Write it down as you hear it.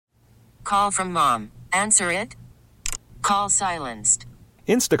Call from mom. Answer it. Call silenced.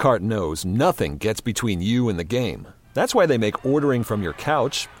 Instacart knows nothing gets between you and the game. That's why they make ordering from your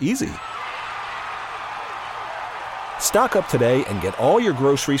couch easy. Stock up today and get all your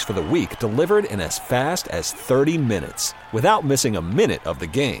groceries for the week delivered in as fast as 30 minutes without missing a minute of the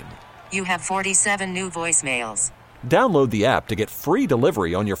game. You have 47 new voicemails. Download the app to get free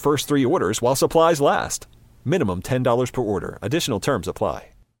delivery on your first 3 orders while supplies last. Minimum $10 per order. Additional terms apply.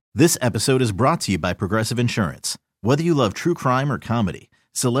 This episode is brought to you by Progressive Insurance. Whether you love true crime or comedy,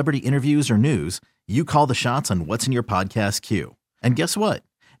 celebrity interviews or news, you call the shots on what's in your podcast queue. And guess what?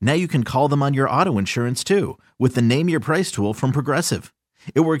 Now you can call them on your auto insurance too with the Name Your Price tool from Progressive.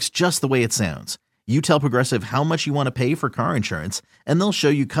 It works just the way it sounds. You tell Progressive how much you want to pay for car insurance, and they'll show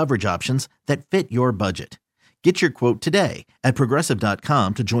you coverage options that fit your budget. Get your quote today at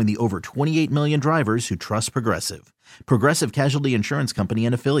Progressive.com to join the over 28 million drivers who trust Progressive. Progressive Casualty Insurance Company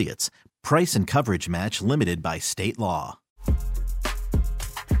and Affiliates. Price and coverage match limited by state law.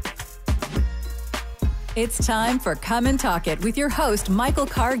 It's time for Come and Talk It with your host, Michael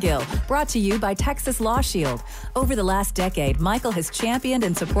Cargill, brought to you by Texas Law Shield. Over the last decade, Michael has championed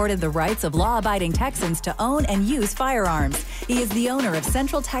and supported the rights of law-abiding Texans to own and use firearms. He is the owner of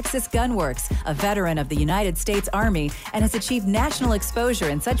Central Texas Gun Works, a veteran of the United States Army, and has achieved national exposure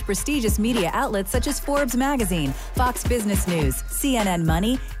in such prestigious media outlets such as Forbes Magazine, Fox Business News, CNN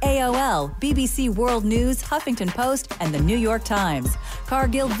Money, AOL, BBC World News, Huffington Post, and the New York Times.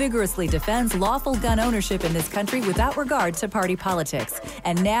 Cargill vigorously defends lawful gun ownership in this country without regard to party politics.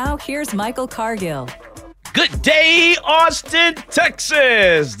 And now, here's Michael Cargill. Good day, Austin,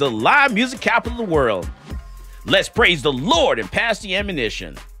 Texas, the live music capital of the world. Let's praise the Lord and pass the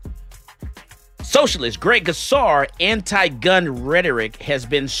ammunition. Socialist Greg Gassar anti-gun rhetoric has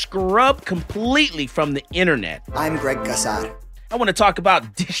been scrubbed completely from the internet. I'm Greg Gassar. I want to talk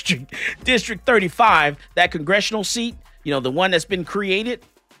about District 35, that congressional seat, the one that's been created.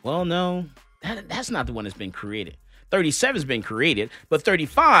 Well, no. That's not the one that's been created. 37 has been created, but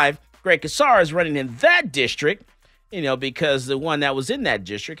 35, Greg Gassar is running in that district, because the one that was in that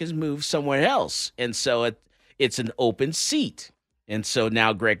district has moved somewhere else. And so it's an open seat. And so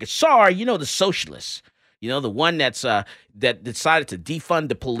now Greg Gassar, the socialist, the one that decided to defund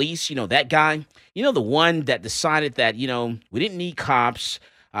the police, that guy, the one that decided that, we didn't need cops.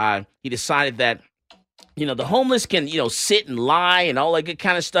 He decided that the homeless can, sit and lie and all that good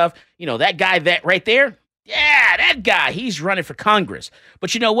kind of stuff. That guy that right there. Yeah, that guy, he's running for Congress.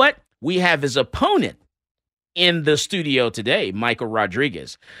 But you know what? We have his opponent in the studio today, Michael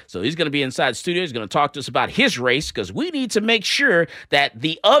Rodriguez. So he's going to be inside the studio. He's going to talk to us about his race because we need to make sure that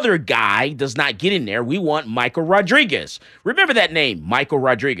the other guy does not get in there. We want Michael Rodriguez. Remember that name, Michael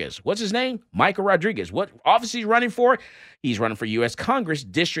Rodriguez. What's his name? Michael Rodriguez. What office he's running for? He's running for U.S. Congress,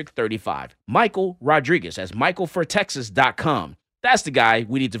 District 35. Michael Rodriguez. That's michaelfortexas.com. That's the guy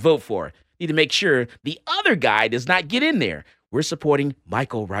we need to vote for. Need to make sure the other guy does not get in there. We're supporting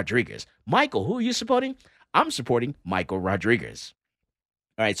Michael Rodriguez. Michael, who are you supporting? I'm supporting Michael Rodriguez.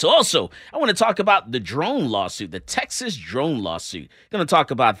 All right, so also, I want to talk about the drone lawsuit, the Texas drone lawsuit. Going to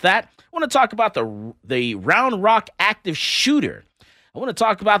talk about that. I want to talk about the Round Rock active shooter. I want to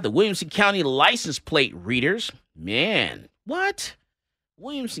talk about the Williamson County license plate readers. Man, what?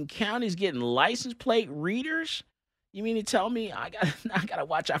 Williamson County's getting license plate readers? You mean to tell me I gotta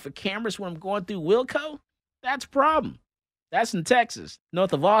watch out for cameras when I'm going through Wilco? That's a problem. That's in Texas,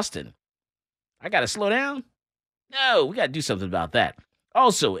 north of Austin. I got to slow down? No, we got to do something about that.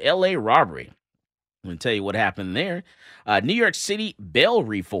 Also, L.A. robbery. I'm going to tell you what happened there. New York City bail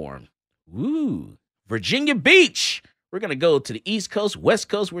reform. Ooh. Virginia Beach. We're going to go to the East Coast, West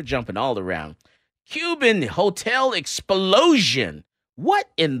Coast. We're jumping all around. Cuban hotel explosion. What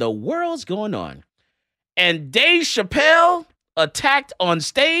in the world's going on? And Dave Chappelle attacked on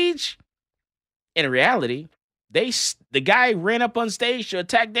stage. In reality, the guy ran up on stage to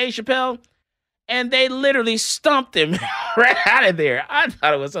attack Dave Chappelle. And they literally stumped him right out of there. I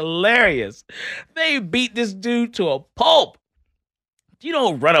thought it was hilarious. They beat this dude to a pulp. You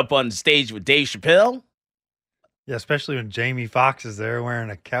don't run up on stage with Dave Chappelle. Yeah, especially when Jamie Foxx is there wearing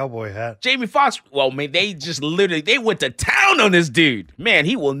a cowboy hat. Jamie Foxx, well, man, they went to town on this dude. Man,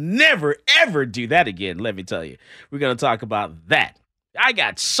 he will never, ever do that again, let me tell you. We're going to talk about that. I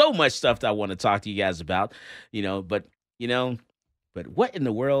got so much stuff that I want to talk to you guys about, but what in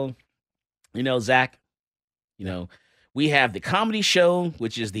the world? Zach, we have the comedy show,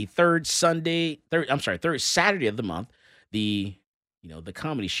 which is the third Saturday of the month. The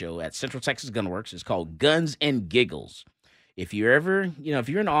comedy show at Central Texas Gun Works is called Guns and Giggles. If you're ever, if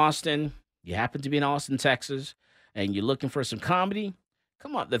you're in Austin, you happen to be in Austin, Texas, and you're looking for some comedy,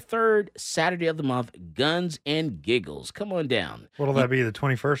 Come on, the third Saturday of the month, Guns and Giggles. Come on down. What'll that be, the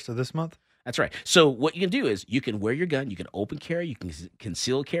 21st of this month? That's right. So what you can do is you can wear your gun, you can open carry, you can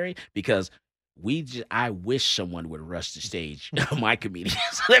conceal carry, because I wish someone would rush the stage of my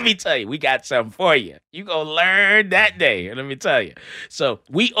comedians. Let me tell you, we got something for you. You gonna learn that day. Let me tell you. So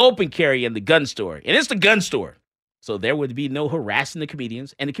we open carry in the gun store, and it's the gun store. So there would be no harassing the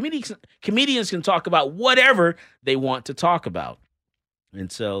comedians, and the comedians can talk about whatever they want to talk about.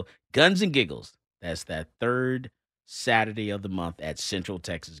 And so, Guns and Giggles, that's that third Saturday of the month at Central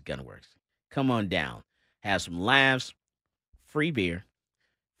Texas Gunworks. Come on down. Have some laughs, free beer,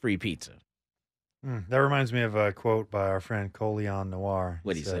 free pizza. That reminds me of a quote by our friend Coleon Noir.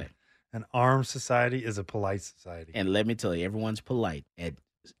 What'd he say? An armed society is a polite society. And let me tell you, everyone's polite at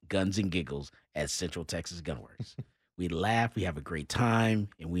Guns and Giggles at Central Texas Gunworks. We laugh, we have a great time,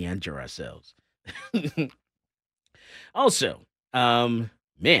 and we enjoy ourselves. Also, man,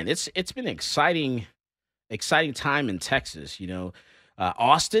 it's been an exciting time in Texas.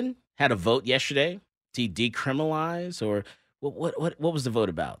 Austin had a vote yesterday to decriminalize, or what was the vote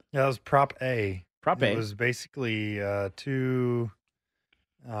about? Yeah, it was Prop A. Prop A. It was basically two.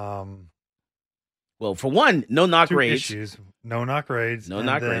 Well, for one, no knock raids. Issues. No knock raids. No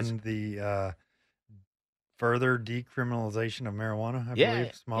knock raids. And then the further decriminalization of marijuana, I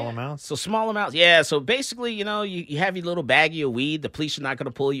believe, small amounts. So small amounts, yeah. So basically, you have your little baggie of weed. The police are not going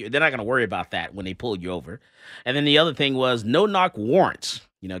to pull you. They're not going to worry about that when they pull you over. And then the other thing was no knock warrants,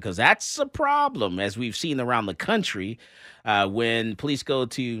 because that's a problem, as we've seen around the country, when police go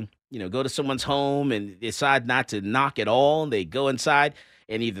to someone's home and decide not to knock at all. And they go inside,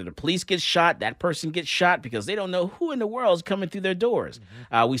 and either the police get shot, that person gets shot, because they don't know who in the world is coming through their doors.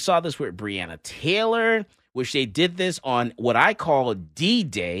 Mm-hmm. We saw this with Breonna Taylor, which they did this on what I call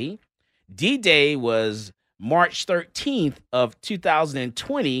D-Day. D-Day was March 13th of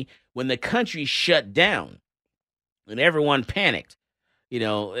 2020, when the country shut down and everyone panicked.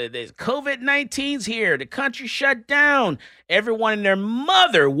 COVID-19's here. The country shut down. Everyone and their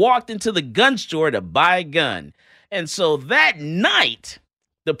mother walked into the gun store to buy a gun. And so that night,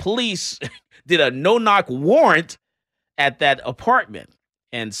 the police did a no-knock warrant at that apartment.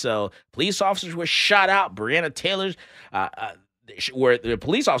 And so police officers were shot out. Breonna Taylor's, where the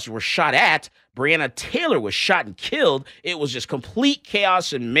police officers were shot at, Breonna Taylor was shot and killed. It was just complete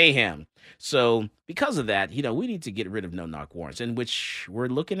chaos and mayhem. So because of that, we need to get rid of no-knock warrants, in which we're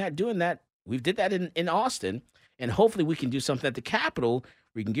looking at doing that. We did that in Austin, and hopefully we can do something at the Capitol where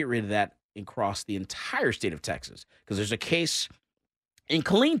we can get rid of that across the entire state of Texas. Because there's a case in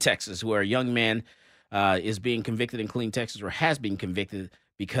Killeen, Texas, where a young man is being convicted in Killeen, Texas, or has been convicted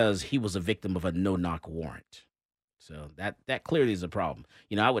because he was a victim of a no-knock warrant. So that clearly is a problem.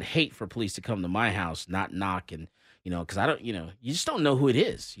 I would hate for police to come to my house, not knock, and because I don't, you just don't know who it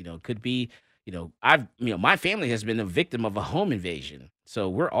is. It could be, my family has been a victim of a home invasion, so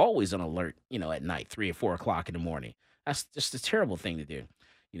we're always on alert, at night, 3 or 4 o'clock in the morning. That's just a terrible thing to do.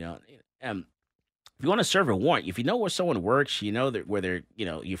 If you want to serve a warrant, if you know where someone works, where they're,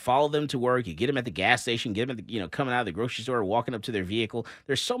 you follow them to work, you get them at the gas station, get them at the, coming out of the grocery store, walking up to their vehicle.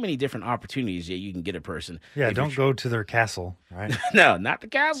 There's so many different opportunities that you can get a person. Yeah, don't go to their castle, right? No, not the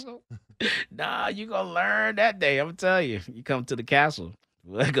castle. Nah, you're going to learn that day. I'm going to tell you. You come to the castle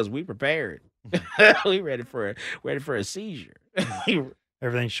because we prepared. We ready for a seizure.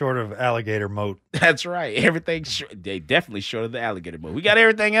 Everything short of alligator moat. That's right. Everything they definitely short of the alligator moat. We got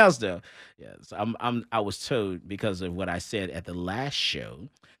everything else though. Yes, I was told, because of what I said at the last show,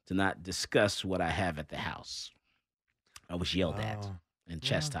 to not discuss what I have at the house. I was yelled at and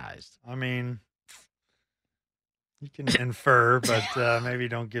chastised. I mean, you can infer, but maybe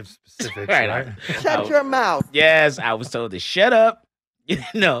don't give specifics. Right? Shut your mouth. Yes, I was told to shut up.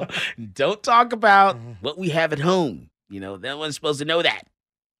 Don't talk about what we have at home. No one's supposed to know that.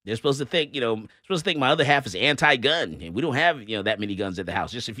 They're supposed to think, my other half is anti-gun, and we don't have, that many guns at the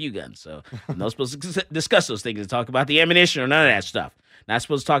house, just a few guns. So I'm not supposed to discuss those things and talk about the ammunition or none of that stuff. Not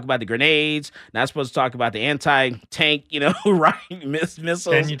supposed to talk about the grenades. Not supposed to talk about the anti-tank, missiles.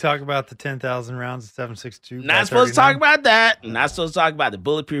 Can you talk about the 10,000 rounds of 7.62? Not supposed to talk about that. Not supposed to talk about the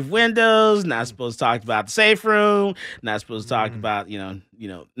bulletproof windows. Not supposed to talk about the safe room. Not supposed to talk about, none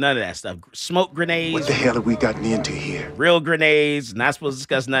of that stuff. Smoke grenades. What the hell have we gotten into here? Real grenades. Not supposed to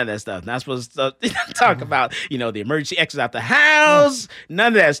discuss none of that stuff. Not supposed to talk about, the emergency exits out the house. None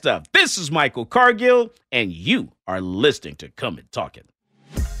of that stuff. This is Michael Cargill, and you are listening to Come and Talkin'.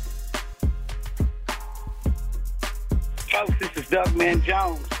 Folks, this is Doug Man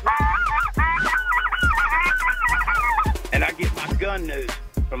Jones. And I get my gun news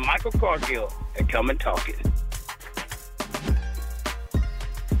from Michael Cargill at Come and Talkin'.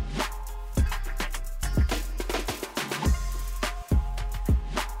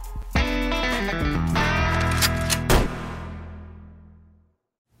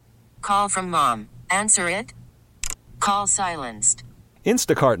 Call from mom. Answer it. Call silenced.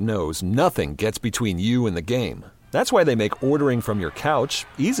 Instacart knows nothing gets between you and the game. That's why they make ordering from your couch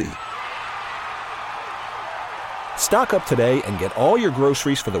easy. Stock up today and get all your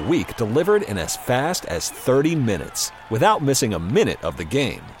groceries for the week delivered in as fast as 30 minutes without missing a minute of the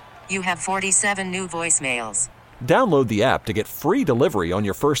game. You have 47 new voicemails. Download the app to get free delivery on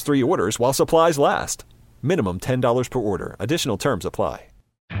your first 3 orders while supplies last. Minimum $10 per order. Additional terms apply.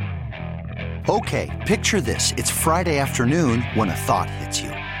 Okay, picture this. It's Friday afternoon when a thought hits you.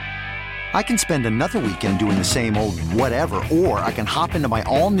 I can spend another weekend doing the same old whatever, or I can hop into my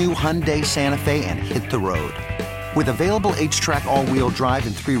all-new Hyundai Santa Fe and hit the road. With available H-Track all-wheel drive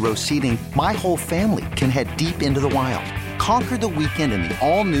and 3-row seating, my whole family can head deep into the wild. Conquer the weekend in the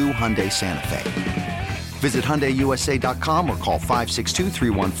all-new Hyundai Santa Fe. Visit HyundaiUSA.com or call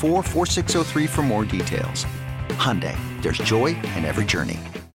 562-314-4603 for more details. Hyundai, there's joy in every journey.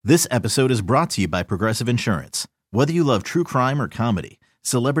 This episode is brought to you by Progressive Insurance. Whether you love true crime or comedy,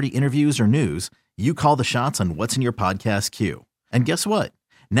 celebrity interviews or news, you call the shots on what's in your podcast queue. And guess what?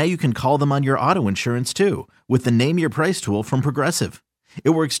 Now you can call them on your auto insurance too with the Name Your Price tool from Progressive.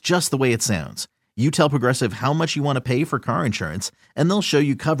 It works just the way it sounds. You tell Progressive how much you want to pay for car insurance, and they'll show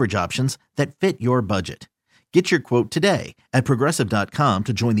you coverage options that fit your budget. Get your quote today at Progressive.com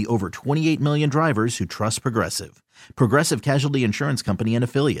to join the over 28 million drivers who trust Progressive. Progressive Casualty Insurance Company and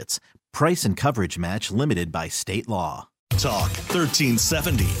Affiliates. Price and coverage match limited by state law. Talk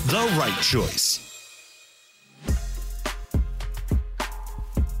 1370, the right choice.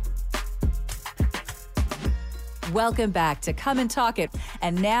 Welcome back to Come and Talk It.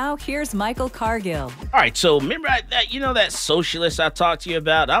 And now here's Michael Cargill. All right, so remember that socialist I talked to you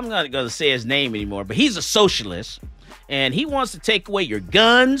about? I'm not going to say his name anymore, but he's a socialist, and he wants to take away your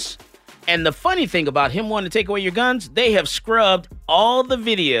guns. And the funny thing about him wanting to take away your guns, they have scrubbed all the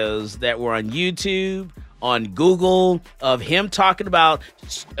videos that were on YouTube, on Google, of him talking about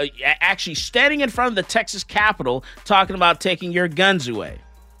actually standing in front of the Texas Capitol talking about taking your guns away.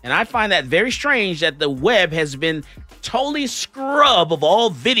 And I find that very strange that the web has been totally scrubbed of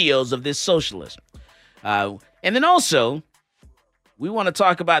all videos of this socialist. And then also, we want to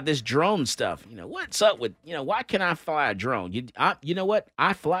talk about this drone stuff. What's up with, why can I fly a drone? You know what?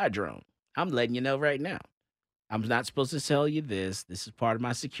 I fly a drone. I'm letting you know right now. I'm not supposed to tell you this. This is part of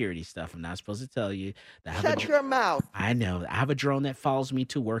my security stuff. I'm not supposed to tell you that. Shut your mouth. I know. I have a drone that follows me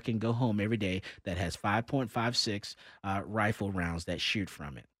to work and go home every day that has 5.56 rifle rounds that shoot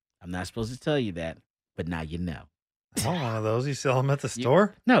from it. I'm not supposed to tell you that, but now you know. I want one of those. You sell them at the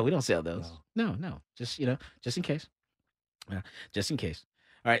store? No, we don't sell those. No. Just, just in case. Just in case.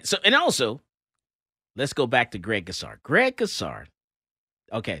 All right. So, and also, let's go back to Greg Gassard. Greg Gassard.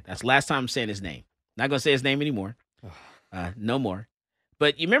 Okay, that's the last time I'm saying his name. Not going to say his name anymore. No more.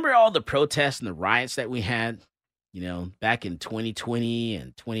 But you remember all the protests and the riots that we had, back in 2020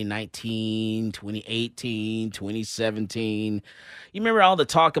 and 2019, 2018, 2017. You remember all the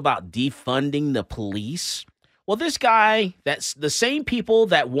talk about defunding the police? Well, this guy, that's the same people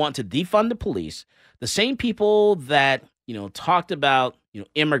that want to defund the police, the same people that, talked about,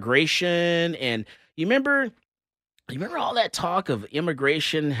 immigration. And you remember all that talk of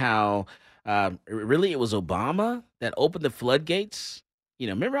immigration, how really it was Obama that opened the floodgates?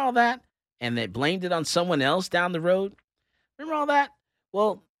 Remember all that? And they blamed it on someone else down the road? Remember all that?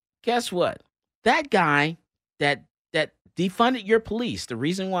 Well, guess what? That guy that defunded your police, the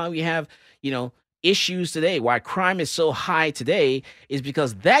reason why we have, issues today, why crime is so high today, is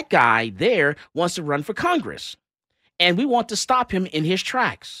because that guy there wants to run for Congress. And we want to stop him in his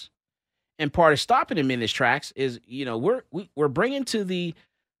tracks. And part of stopping him in his tracks is, we're bringing to the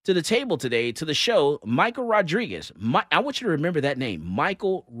table today, to the show, Michael Rodriguez. I want you to remember that name,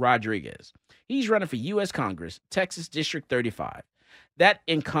 Michael Rodriguez. He's running for U.S. Congress, Texas District 35. That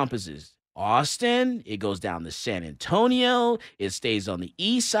encompasses Austin. It goes down to San Antonio. It stays on the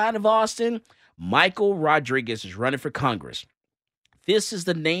east side of Austin. Michael Rodriguez is running for Congress. This is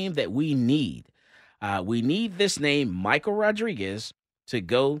the name that we need. We need this name, Michael Rodriguez, to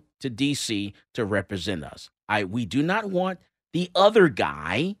go to D.C. to represent us. We do not want the other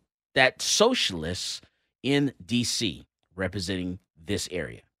guy, that socialist in D.C., representing this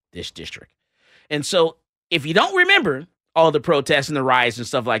area, this district. And so if you don't remember all the protests and the riots and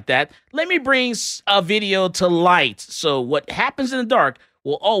stuff like that, let me bring a video to light. So what happens in the dark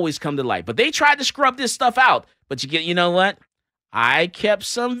will always come to light. But they tried to scrub this stuff out. But you know what? I kept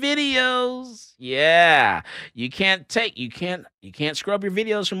some videos. Yeah. You can't scrub your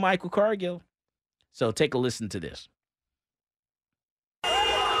videos from Michael Cargill. So take a listen to this.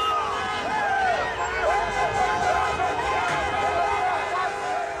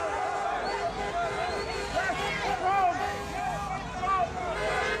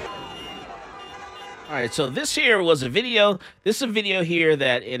 All right, so this here was a video. This is a video here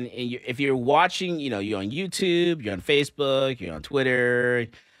that if you're watching, you're on YouTube, you're on Facebook, you're on Twitter,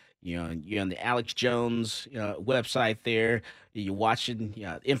 you're on the Alex Jones website there. You're watching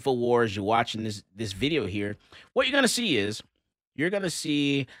InfoWars. You're watching this video here. What you're gonna see is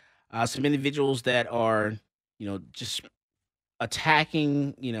some individuals that are just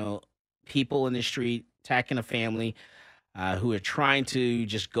attacking people in the street, attacking a family who are trying to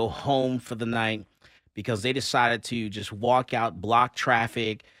just go home for the night because they decided to just walk out, block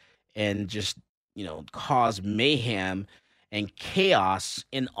traffic, and just cause mayhem and chaos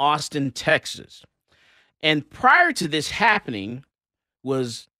in Austin, Texas. And prior to this happening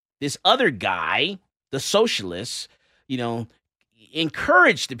was this other guy, the socialist,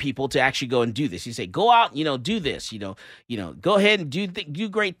 encouraged the people to actually go and do this. He said, go out, do this, go ahead and do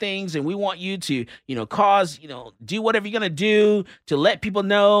great things. And we want you to, do whatever you're going to do to let people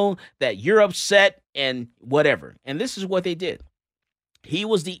know that you're upset and whatever. And this is what they did. He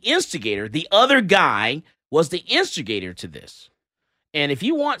was the instigator. The other guy was the instigator to this. And if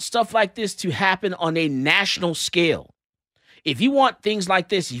you want stuff like this to happen on a national scale, if you want things like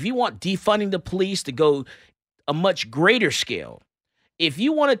this, if you want defunding the police to go a much greater scale, if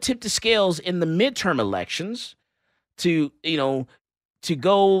you want to tip the scales in the midterm elections to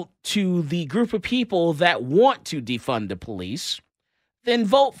go to the group of people that want to defund the police, then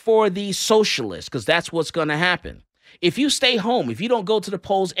vote for the socialists, because that's what's going to happen. If you stay home, if you don't go to the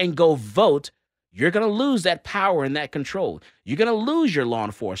polls and go vote, you're going to lose that power and that control. You're going to lose your law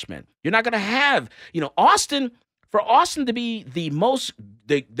enforcement. You're not going to have, Austin, for Austin to be the most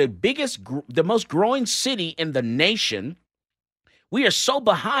growing city in the nation, we are so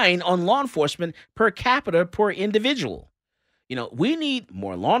behind on law enforcement per capita, per individual. We need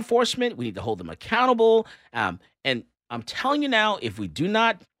more law enforcement. We need to hold them accountable. And I'm telling you now, if we do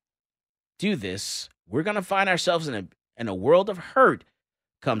not do this, we're going to find ourselves in a world of hurt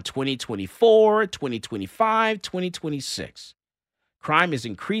come 2024, 2025, 2026. Crime is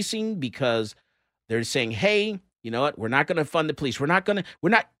increasing because they're saying, hey, you know what? We're not going to fund the police.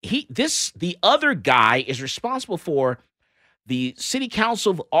 The other guy is responsible for the city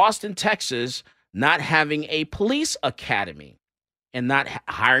council of Austin, Texas, not having a police academy and not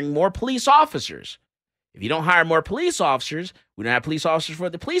hiring more police officers. If you don't hire more police officers, we don't have police officers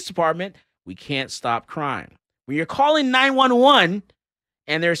for the police department, we can't stop crime. When you're calling 911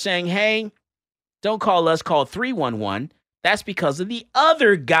 and they're saying, hey, don't call us, call 311, that's because of the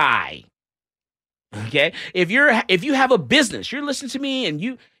other guy. Okay? If you have a business, you're listening to me, and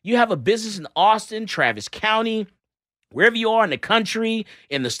you have a business in Austin, Travis County, wherever you are in the country,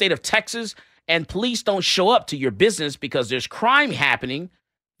 in the state of Texas, and police don't show up to your business because there's crime happening,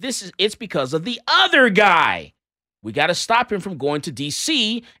 it's because of the other guy. We got to stop him from going to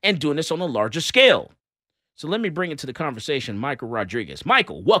D.C. and doing this on a larger scale. So let me bring it to the conversation, Michael Rodriguez.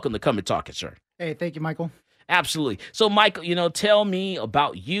 Michael, welcome to Come and Talk It, sir. Hey, thank you, Michael. Absolutely. So, Michael, tell me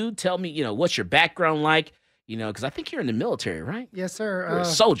about you. Tell me, what's your background like? Because I think you're in the military, right? Yes, sir. You're a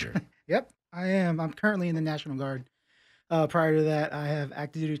soldier. Yep, I am. I'm currently in the National Guard. Prior to that, I have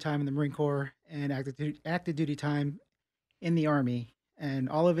active duty time in the Marine Corps and active duty time in the Army. And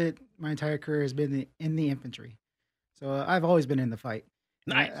all of it, my entire career has been in the infantry. So I've always been in the fight.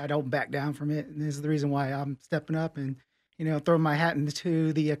 Nice. I don't back down from it. And this is the reason why I'm stepping up and, throwing my hat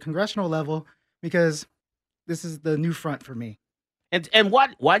into the congressional level, because this is the new front for me. And why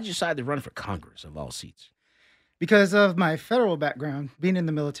did you decide to run for Congress of all seats? Because of my federal background, being in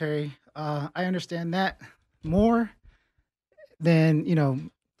the military, I understand that more than,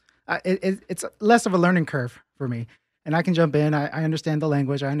 it's less of a learning curve for me. And I can jump in. I understand the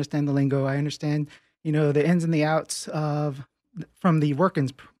language. I understand the lingo. I understand, the ins and the outs from the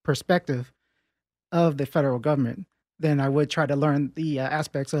workings perspective of the federal government than I would try to learn the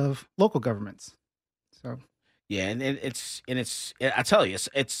aspects of local governments. So. Yeah, and it's I tell you,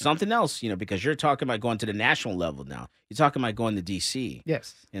 it's something else, because you're talking about going to the national level now. You're talking about going to D.C.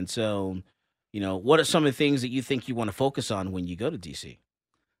 Yes. And so, what are some of the things that you think you want to focus on when you go to D.C.?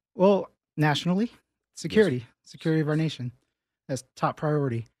 Well, nationally, security. Yes. Security of our nation. That's top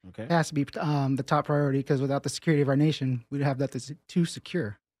priority. Okay. It has to be the top priority, because without the security of our nation, we'd have that to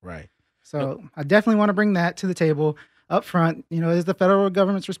secure. Right. So I definitely want to bring that to the table up front. It is the federal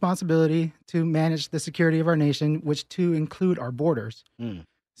government's responsibility to manage the security of our nation, which to include our borders. Mm.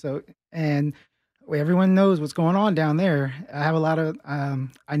 So, and everyone knows what's going on down there. I have a lot of,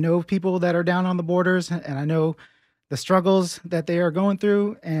 I know people that are down on the borders, and I know the struggles that they are going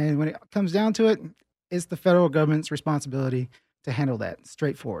through. And when it comes down to it, it's the federal government's responsibility to handle that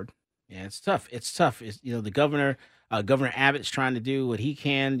straightforward. Yeah, it's tough. It's tough. The Governor Abbott's trying to do what he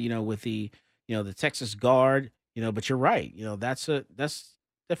can, with the, the Texas Guard, but you're right. That's the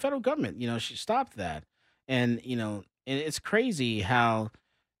federal government, should stop that. And, and it's crazy how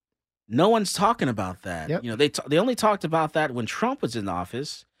no one's talking about that. Yep. They only talked about that when Trump was in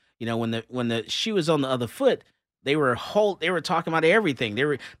office. When the shoe was on the other foot, they were talking about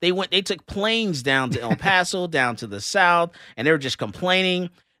everything. They took planes down to El Paso, down to the South, and they were just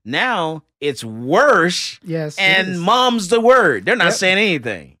complaining. Now it's worse. Yes. And mom's the word. They're not saying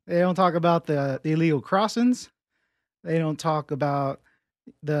anything. They don't talk about the illegal crossings. They don't talk about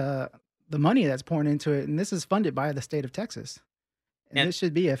the money that's pouring into it. And this is funded by the state of Texas. And this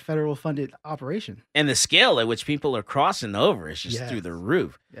should be a federal funded operation. And the scale at which people are crossing over is just through the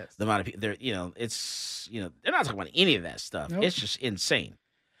roof. Yes. The amount of people, they're not talking about any of that stuff. Nope. It's just insane.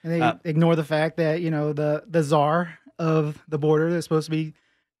 And they ignore the fact that, the czar of the border that's supposed to be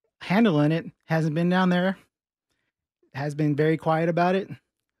handling it hasn't been down there, has been very quiet about it.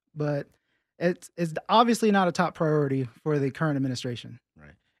 But it's obviously not a top priority for the current administration.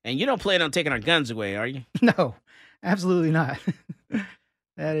 Right. And you don't plan on taking our guns away, are you? No, absolutely not.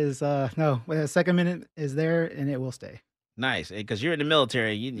 That is, no. The Second Amendment is there, and it will stay. Nice, because you're in the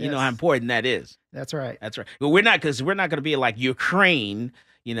military. You know how important that is. That's right. That's right. But we're not going to be like Ukraine,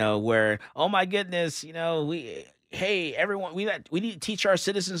 where, oh my goodness, hey, everyone, we need to teach our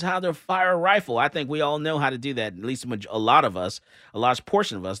citizens how to fire a rifle. I think we all know how to do that. At least a large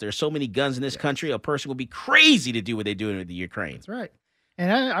portion of us. There's so many guns in this country. A person would be crazy to do what they're doing with the Ukraine. That's right.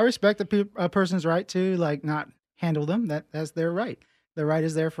 And I respect a person's right to not handle them. That's their right. The right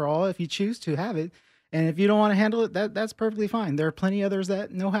is there for all if you choose to have it. And if you don't want to handle it, that's perfectly fine. There are plenty others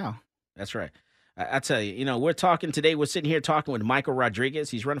that know how. That's right. I tell you, we're talking today. We're sitting here talking with Michael Rodriguez.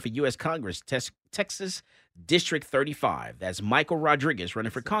 He's running for U.S. Congress, Texas District 35. That's Michael Rodriguez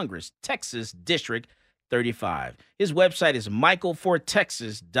running for Congress, Texas District 35. His website is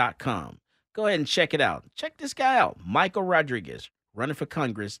michaelfortexas.com. Go ahead and check it out. Check this guy out, Michael Rodriguez, running for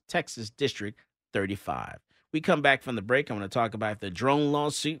Congress, Texas District 35. We come back from the break. I want to talk about the drone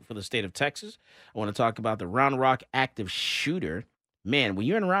lawsuit for the state of Texas. I want to talk about the Round Rock active shooter. Man, when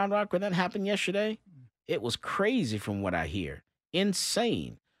you're in Round Rock, when that happened yesterday, it was crazy from what I hear.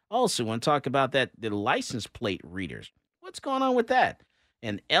 Insane. Also, want to talk about the license plate readers. What's going on with that?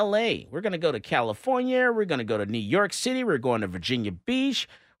 And L.A., we're going to go to California. We're going to go to New York City. We're going to Virginia Beach.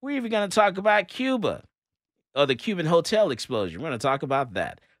 We're even going to talk about Cuba, or the Cuban hotel explosion. We're going to talk about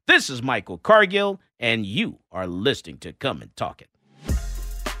that. This is Michael Cargill, and you are listening to Come and Talk It.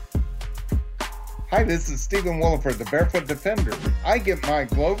 Hi, this is Stephen Williford, the Barefoot Defender. I get my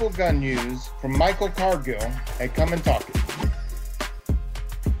global gun news from Michael Cargill at Come and Talk It.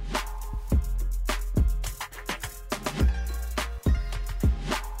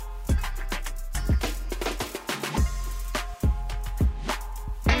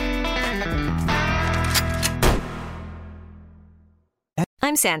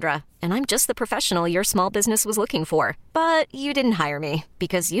 I'm Sandra, and I'm just the professional your small business was looking for. But you didn't hire me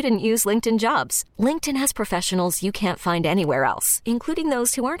because you didn't use LinkedIn Jobs. LinkedIn has professionals you can't find anywhere else, including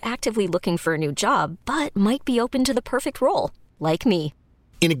those who aren't actively looking for a new job, but might be open to the perfect role, like me.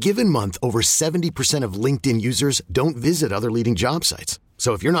 In a given month, over 70% of LinkedIn users don't visit other leading job sites.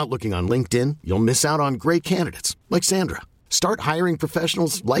 So if you're not looking on LinkedIn, you'll miss out on great candidates, like Sandra. Start hiring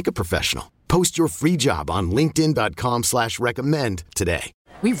professionals like a professional. Post your free job on linkedin.com/recommend today.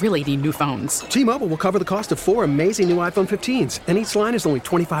 We really need new phones. T-Mobile will cover the cost of 4 amazing new iPhone 15s, and each line is only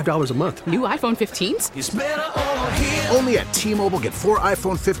 $25 a month. New iPhone 15s? It's better over here. Only at T-Mobile, get 4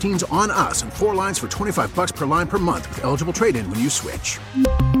 iPhone 15s on us and 4 lines for $25 per line per month with eligible trade-in when you switch.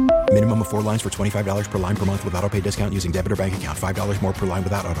 Minimum of 4 lines for $25 per line per month with autopay discount using debit or bank account. $5 more per line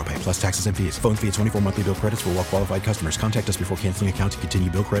without autopay, plus taxes and fees. Phone fee at 24 monthly bill credits for well-qualified customers. Contact us before canceling account to continue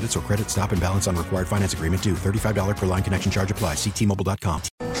bill credits or credit stop and balance on required finance agreement due. $35 per line connection charge applies. See T-Mobile.com.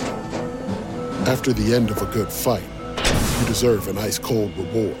 After the end of a good fight, you deserve an ice-cold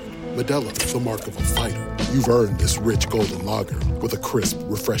reward. Modelo is the mark of a fighter. You've earned this rich golden lager with a crisp,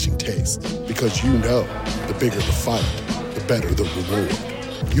 refreshing taste. Because you know, the bigger the fight, the better the reward.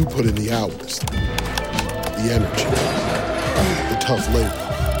 You put in the hours, the energy, the tough labor.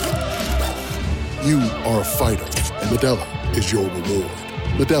 You are a fighter, and Modelo is your reward.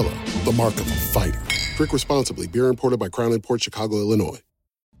 Modelo, the mark of a fighter. Drink responsibly. Beer imported by Crown Imports, Chicago, Illinois.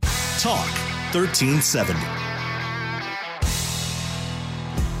 Talk 1370.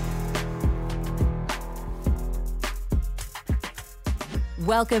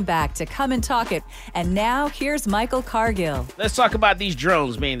 Welcome back to Come and Talk It. And now here's Michael Cargill. Let's talk about these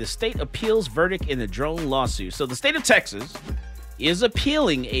drones, man. The state appeals verdict in the drone lawsuit. So the state of Texas is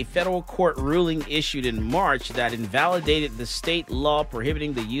appealing a federal court ruling issued in March that invalidated the state law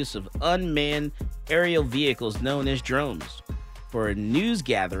prohibiting the use of unmanned aerial vehicles known as drones for news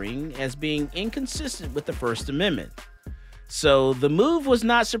gathering as being inconsistent with the First Amendment. So the move was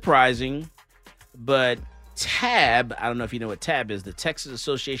not surprising, but TAB, I don't know if you know what TAB is, the Texas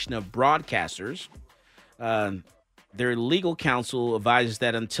Association of Broadcasters, their legal counsel advises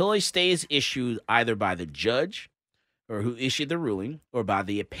that until a stay is issued either by the judge or who issued the ruling or by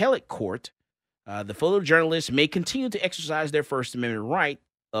the appellate court, the photojournalists may continue to exercise their First Amendment right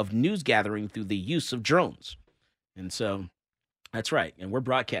of news gathering through the use of drones. And so that's right. And we're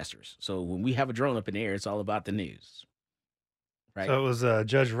broadcasters. So when we have a drone up in the air, it's all about the news. Right. So it was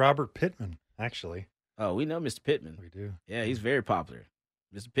Judge Robert Pittman, actually. Oh, we know Mr. Pittman. We do. Yeah, he's very popular.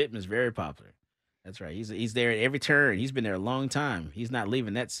 Mr. Pittman's very popular. That's right. He's there at every turn. He's been there a long time. He's not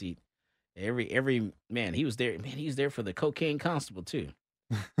leaving that seat. Every man, he was there. Man, he was there for the cocaine constable too.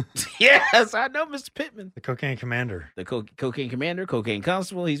 Yes, I know Mr. Pittman. The cocaine commander. The cocaine commander, cocaine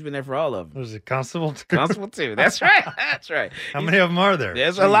constable. He's been there for all of them. Was it constable too? Constable too. That's right. That's right. How many of them are there?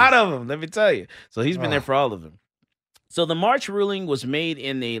 There's a lot of them. Let me tell you. So he's been there for all of them. So the March ruling was made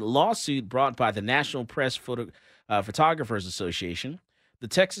in a lawsuit brought by the National Press Photographers Association, the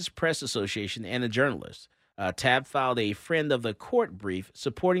Texas Press Association, and a journalist. TAB filed a friend of the court brief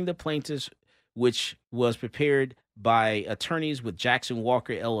supporting the plaintiffs, which was prepared by attorneys with Jackson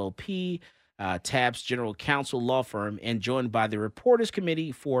Walker LLP, TAB's general counsel law firm, and joined by the Reporters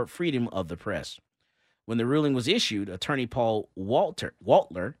Committee for Freedom of the Press. When the ruling was issued, attorney Paul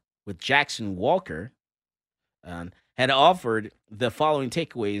Waltler with Jackson Walker had offered the following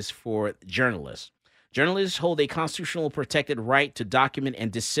takeaways for journalists. Journalists hold a constitutional protected right to document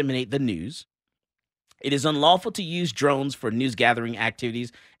and disseminate the news. It is unlawful to use drones for news gathering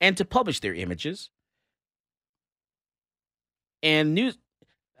activities and to publish their images. And news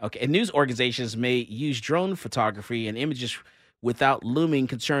organizations may use drone photography and images without looming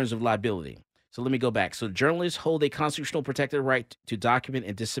concerns of liability. So let me go back. So journalists hold a constitutional protected right to document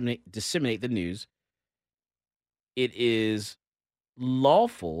and disseminate the news. It is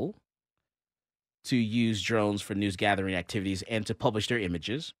lawful to use drones for news gathering activities and to publish their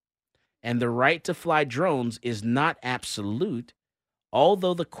images. And the right to fly drones is not absolute,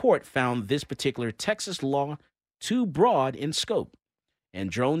 although the court found this particular Texas law too broad in scope. And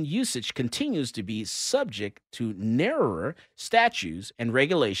drone usage continues to be subject to narrower statutes and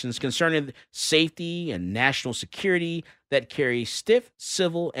regulations concerning safety and national security that carry stiff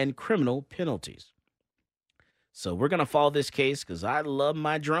civil and criminal penalties. So we're going to follow this case because I love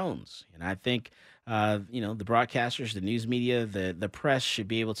my drones. And I think, the broadcasters, the news media, the press should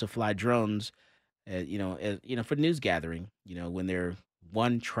be able to fly drones, for news gathering, when they're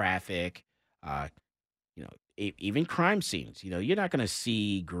traffic, even crime scenes. You're not going to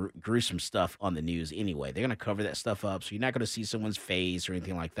see gruesome stuff on the news anyway. They're going to cover that stuff up. So you're not going to see someone's face or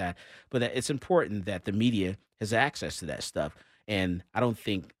anything like that. But it's important that the media has access to that stuff. And I don't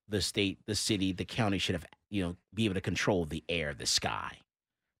think the state, the city, the county should have, be able to control the air, the sky.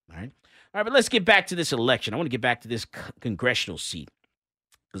 All right. But let's get back to this election. I want to get back to this congressional seat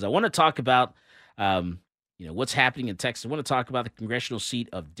because I want to talk about, what's happening in Texas. I want to talk about the congressional seat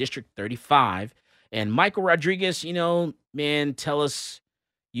of District 35. And Michael Rodriguez, tell us,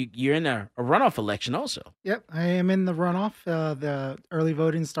 you're in a runoff election also. Yep, I am in the runoff. The early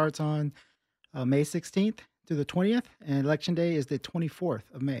voting starts on May 16th through the 20th, and election day is the 24th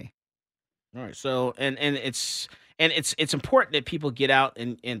of May. All right. So, and it's important that people get out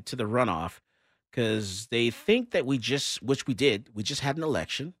into the runoff because they think that we just had an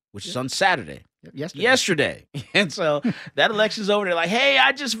election, which is on Saturday. Yesterday. And so that election's over. They're like, hey,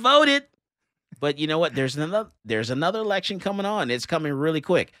 I just voted. But you know what? There's another election coming on. It's coming really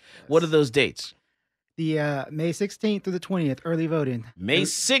quick. Yes. What are those dates? The May 16th through the 20th, early voting. May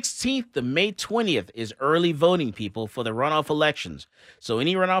 16th to May 20th is early voting, people, for the runoff elections. So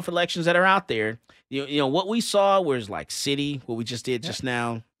any runoff elections that are out there, what we saw was like city, what we just did just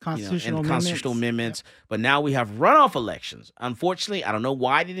now, constitutional amendments. Yep. But now we have runoff elections. Unfortunately, I don't know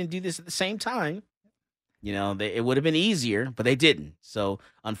why they didn't do this at the same time. It would have been easier, but they didn't. So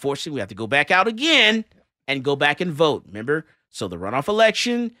unfortunately, we have to go back out again and go back and vote. Remember? So the runoff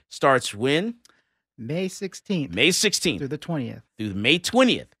election starts when? May 16th. May 16th. Through the 20th. Through May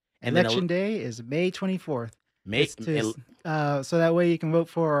 20th. And election day is May 24th. So that way you can vote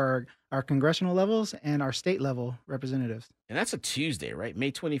for our congressional levels and our state level representatives. And that's a Tuesday, right?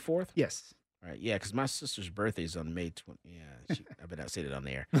 May 24th? Yes. All right. Yeah, because my sister's birthday is on May 20. Yeah, I bet I said it on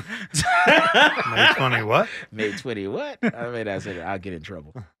the air. May 20 what? May 20 what? I bet I said it. I'll get in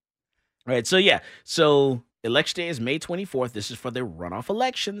trouble. All right. So, yeah. So Election day is May 24th. This is for the runoff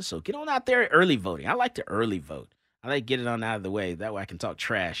election. So get on out there early voting. I like to early vote. I like to get it on out of the way. That way I can talk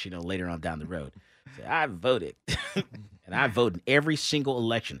trash, later on down the road. Say, I voted. And I vote in every single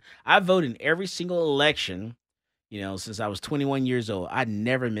election. I vote in every single election, since I was 21 years old. I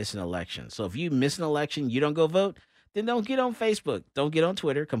never miss an election. So if you miss an election, you don't go vote, then don't get on Facebook. Don't get on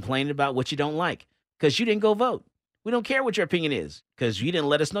Twitter complaining about what you don't like because you didn't go vote. We don't care what your opinion is because you didn't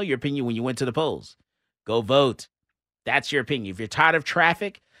let us know your opinion when you went to the polls. Go vote. That's your opinion. If you're tired of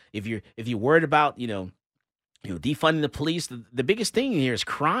traffic, if you're worried about, defunding the police, the biggest thing here is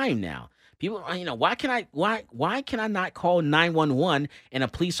crime now. People, why can I not call 911 and a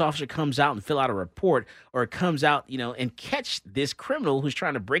police officer comes out and fill out a report or comes out, and catch this criminal who's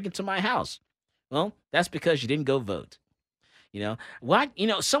trying to break into my house? Well, that's because you didn't go vote. Why,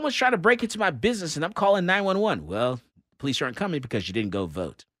 someone's trying to break into my business and I'm calling 911. Well, police aren't coming because you didn't go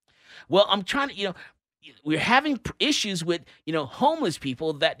vote. Well, I'm trying to, we're having issues with, homeless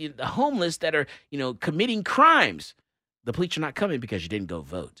people the homeless that are, committing crimes. The police are not coming because you didn't go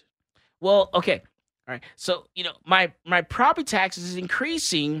vote. Well, okay. All right. So, my property taxes is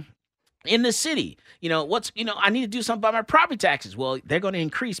increasing in the city. I need to do something about my property taxes. Well, they're going to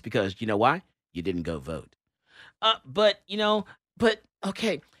increase because you know why? You didn't go vote. But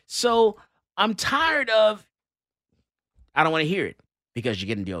okay. So I'm tired of, I don't want to hear it because you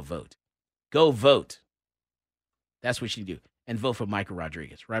didn't go vote. Go vote. That's what you do. And vote for Michael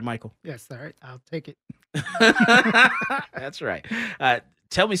Rodriguez. Right, Michael? Yes, all right. I'll take it. That's right.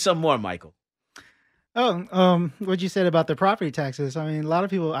 Tell me some more, Michael. What you said about the property taxes. I mean, a lot of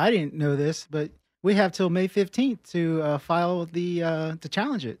people, I didn't know this, but we have till May 15th to file to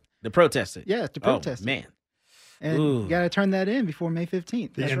challenge it. To protest it? Yeah, to protest it. Man. And you got to turn that in before May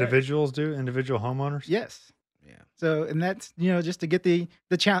 15th. The individuals do? Individual homeowners? Yes. Yeah. So, and that's, just to get the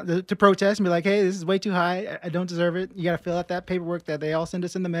challenge to protest and be like, hey, this is way too high. I don't deserve it. You got to fill out that paperwork that they all send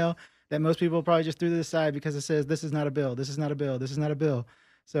us in the mail that most people probably just threw to the side because it says, this is not a bill. This is not a bill. This is not a bill.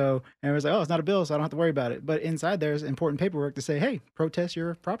 So everyone's like, oh, it's not a bill, so I don't have to worry about it. But inside there's important paperwork to say, hey, protest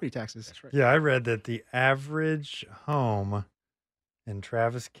your property taxes. That's right. Yeah, I read that the average home in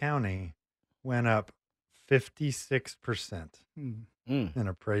Travis County went up 56% in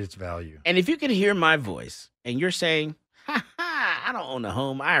appraised value. And if you can hear my voice and you're saying, I don't own a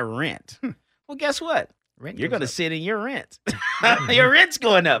home, I rent. Well, guess what? You're going to sit in your rent. Your rent's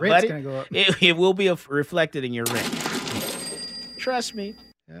going up, Rent's buddy. going to go up. It will be reflected in your rent. Trust me.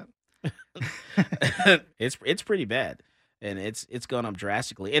 Yeah. It's pretty bad, and it's gone up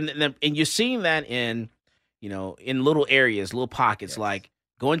drastically. And you're seeing that in little areas, little pockets, like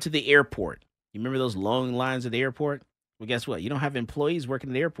going to the airport. You remember those long lines at the airport? Well, guess what? You don't have employees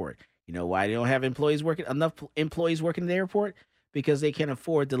working at the airport. You know why they don't have enough employees working at the airport? Because they can't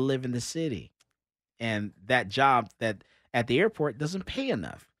afford to live in the city. And that job that at the airport doesn't pay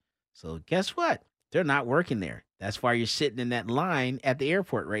enough. So guess what? They're not working there. That's why you're sitting in that line at the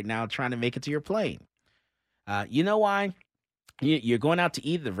airport right now trying to make it to your plane. You know why? You're going out to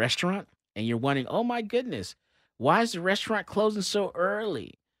eat at the restaurant and you're wondering, oh my goodness, why is the restaurant closing so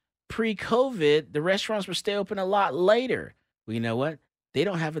early? Pre-COVID, the restaurants would stay open a lot later. Well, you know what? They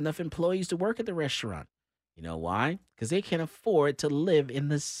don't have enough employees to work at the restaurant. You know why? Because they can't afford to live in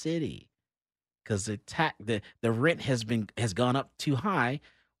the city. Because the rent has gone up too high,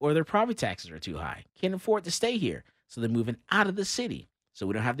 or their property taxes are too high. Can't afford to stay here, so they're moving out of the city. So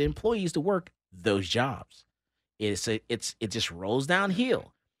we don't have the employees to work those jobs. It just rolls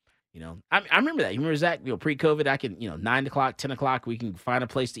downhill. I remember that. You remember Zach? Pre-COVID, I can 9 o'clock, 10 o'clock, we can find a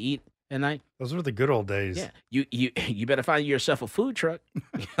place to eat at night. Those were the good old days. Yeah, you better find yourself a food truck.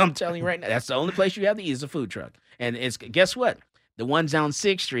 I'm telling you right now, that's the only place you have to eat is a food truck. And guess what? The ones down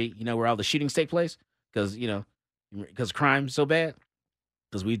 6th Street, where all the shootings take place, because crime's so bad,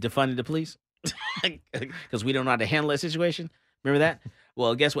 because we defunded the police, because we don't know how to handle that situation. Remember that?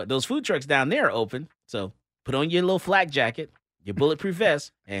 Well, guess what? Those food trucks down there are open. So put on your little flak jacket, your bulletproof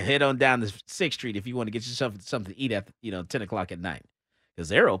vest, and head on down to 6th Street if you want to get yourself something to eat at 10 o'clock at night, because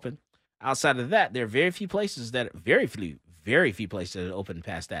they're open. Outside of that, there are very few places that are open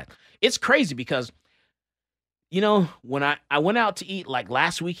past that. It's crazy because, when I went out to eat like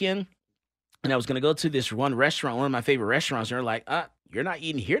last weekend, and I was going to go to this one restaurant, one of my favorite restaurants, and they're like, you're not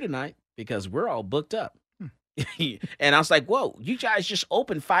eating here tonight because we're all booked up. And I was like, whoa, you guys just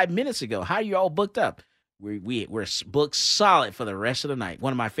opened 5 minutes ago. How are you all booked up? We're booked solid for the rest of the night.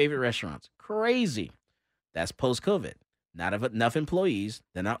 One of my favorite restaurants. Crazy. That's post-COVID. Not enough employees.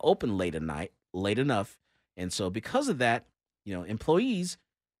 They're not open late enough. And so because of that, employees,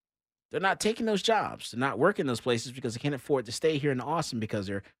 they're not taking those jobs. They're not working those places because they can't afford to stay here in Austin because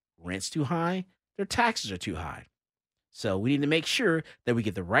their rent's too high, their taxes are too high. So we need to make sure that we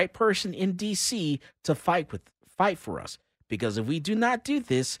get the right person in D.C. to fight for us. Because if we do not do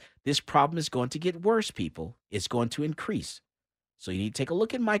this, this problem is going to get worse, people. It's going to increase. So you need to take a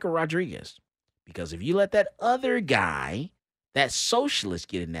look at Michael Rodriguez. Because if you let that other guy, that socialist,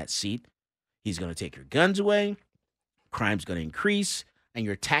 get in that seat, he's going to take your guns away, crime's going to increase, and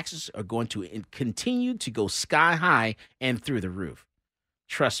your taxes are going to continue to go sky high and through the roof.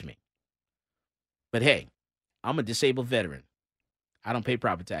 Trust me. But hey, I'm a disabled veteran. I don't pay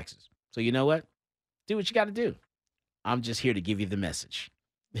proper taxes. So you know what? Do what you got to do. I'm just here to give you the message.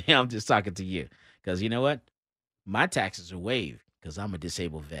 I'm just talking to you. Because you know what? My taxes are waived because I'm a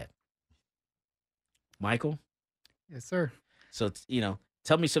disabled vet. Michael? Yes, sir. So,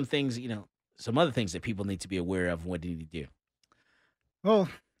 tell me some things, some other things that people need to be aware of and what they need to do. Well,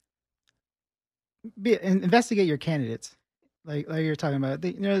 investigate your candidates. Like you're talking about.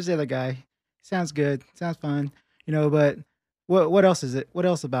 There's the other guy. Sounds good. Sounds fun. But what else is it? What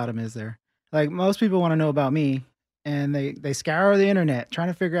else about him is there? Like, most people want to know about me, and they scour the internet trying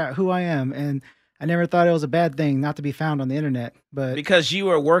to figure out who I am. And I never thought it was a bad thing not to be found on the internet. But because you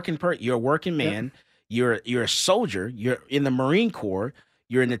are you're a working man. Yep. You're a soldier. You're in the Marine Corps.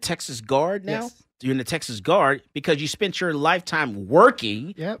 You're in the Texas Guard now. Yes. You're in the Texas Guard because you spent your lifetime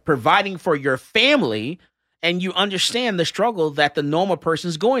working, providing for your family, and you understand the struggle that the normal person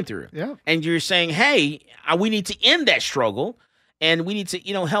is going through. Yeah. And you're saying, hey, we need to end that struggle, and we need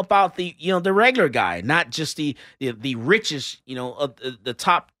to, help out the regular guy, not just the richest, of the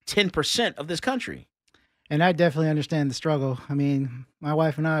top 10% of this country. And I definitely understand the struggle. I mean, my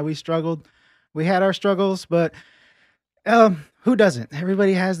wife and I, we struggled. We had our struggles, but who doesn't?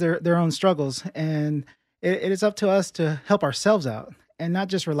 Everybody has their own struggles, and it is up to us to help ourselves out and not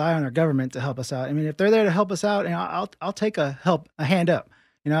just rely on our government to help us out. I mean, if they're there to help us out, and I'll take a hand up.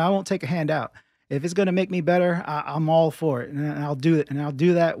 I won't take a hand out. If it's going to make me better, I'm all for it, and I'll do it, and I'll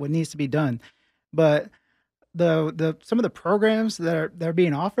do that what needs to be done. But the some of the programs that are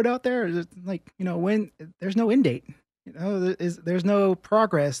being offered out there is like, when there's no end date, there's no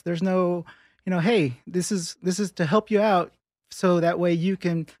progress, there's no, hey, this is to help you out so that way you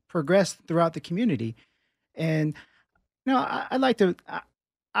can progress throughout the community. And I like to,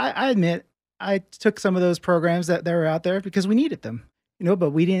 I admit I took some of those programs that were out there because we needed them, but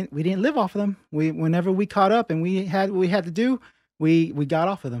we didn't live off of them. Whenever we caught up and we had what we had to do, we got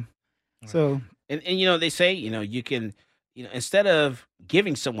off of them. Right. So and they say you can instead of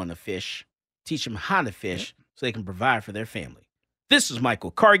giving someone a fish, teach them how to fish so they can provide for their family. This is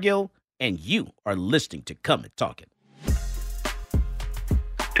Michael Cargill, and you are listening to Come and Talk It.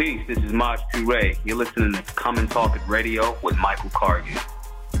 Peace, this is Maj Toure. You're listening to Come and Talk It Radio with Michael Cargill.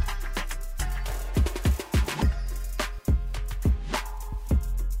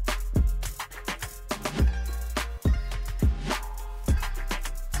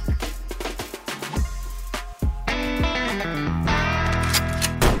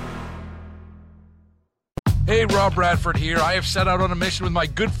 Hey, Rob Bradford here. I have set out on a mission with my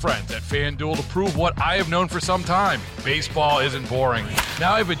good friends at FanDuel to prove what I have known for some time. Baseball isn't boring.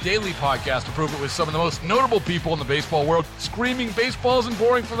 Now I have a daily podcast to prove it with some of the most notable people in the baseball world, screaming baseball isn't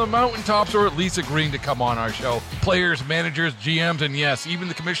boring from the mountaintops, or at least agreeing to come on our show. Players, managers, GMs, and yes, even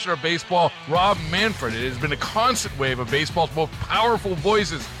the commissioner of baseball, Rob Manfred. It has been a constant wave of baseball's most powerful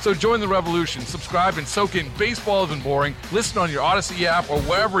voices. So join the revolution. Subscribe and soak in Baseball Isn't Boring. Listen on your Odyssey app or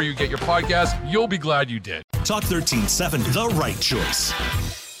wherever you get your podcasts. You'll be glad you did. Talk 1370, the right choice.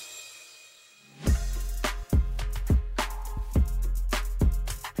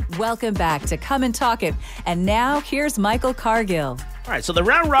 Welcome back to Come and Talk It. And now here's Michael Cargill. All right, so the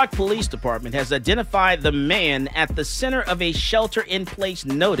Round Rock Police Department has identified the man at the center of a shelter-in-place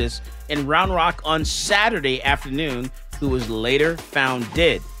notice in Round Rock on Saturday afternoon, who was later found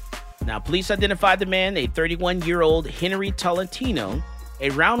dead. Now, police identified the man, a 31-year-old Henry Tolentino,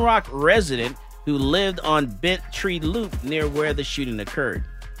 a Round Rock resident who lived on Bent Tree Loop near where the shooting occurred.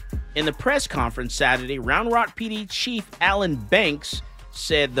 In the press conference Saturday, Round Rock PD Chief Alan Banks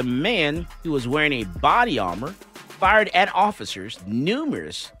said the man, who was wearing a body armor, fired at officers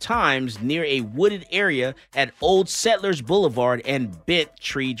numerous times near a wooded area at Old Settlers Boulevard and Bent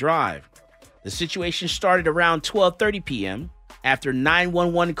Tree Drive. The situation started around 12:30 p.m. after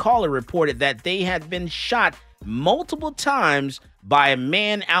 911 caller reported that they had been shot multiple times by a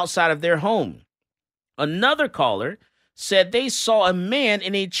man outside of their home. Another caller said they saw a man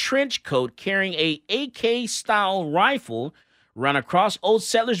in a trench coat carrying a AK-style rifle run across Old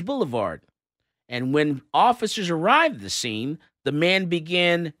Settlers Boulevard. And when officers arrived at the scene, the man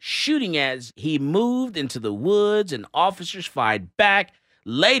began shooting as he moved into the woods, and officers fired back,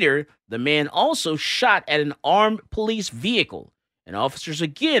 Later, the man also shot at an armed police vehicle, and officers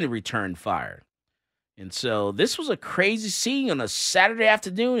again returned fire. And so this was a crazy scene on a Saturday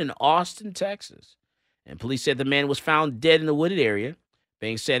afternoon in Austin, Texas. And police said the man was found dead in a wooded area.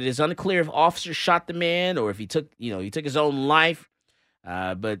 Banks said it is unclear if officers shot the man or if he took his own life.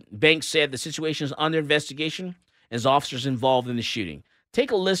 But Banks said the situation is under investigation as officers involved in the shooting.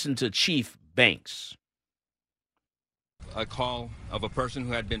 Take a listen to Chief Banks. A call of a person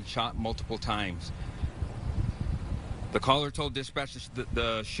who had been shot multiple times. The caller told dispatch that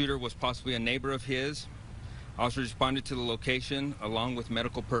the shooter was possibly a neighbor of his. Officers responded to the location along with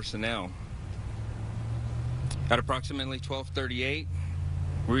medical personnel. At approximately 12:38,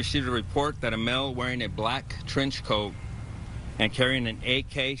 we received a report that a male wearing a black trench coat and carrying an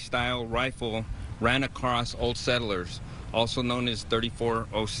AK-style rifle ran across Old Settlers, also known as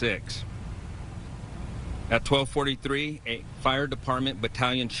 3406. At 12:43, a fire department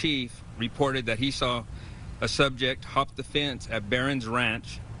battalion chief reported that he saw a subject hop the fence at Barron's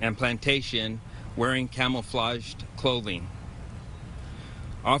Ranch and Plantation wearing camouflaged clothing.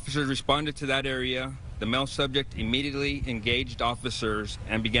 Officers responded to that area. The male subject immediately engaged officers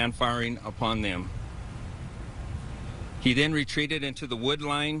and began firing upon them. He then retreated into the wood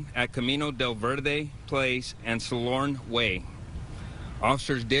line at Camino del Verde Place and Solorn Way.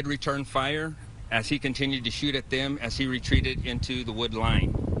 Officers did return fire as he continued to shoot at them as he retreated into the wood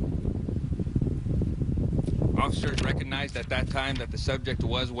line. Officers recognized at that time that the subject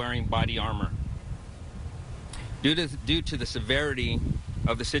was wearing body armor. Due to the severity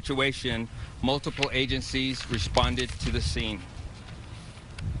of the situation, multiple agencies responded to the scene.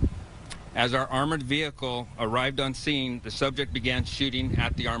 As our armored vehicle arrived on scene, the subject began shooting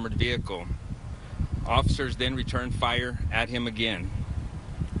at the armored vehicle. Officers then returned fire at him again.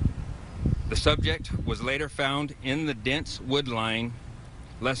 The subject was later found in the dense wood line.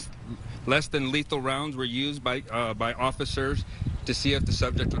 Less than lethal rounds were used by officers to see if the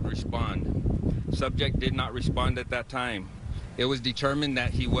subject would respond. Subject did not respond at that time. It was determined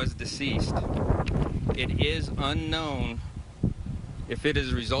that he was deceased. It is unknown if it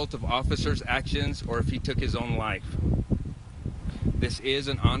is a result of officers' actions or if he took his own life. This is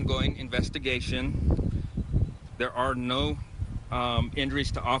an ongoing investigation. There are no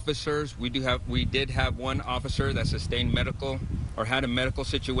injuries to officers. We did have one officer that sustained had a medical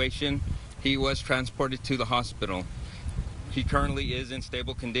situation. He was transported to the hospital. He currently is in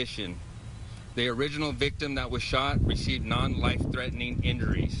stable condition. The original victim that was shot received non-life-threatening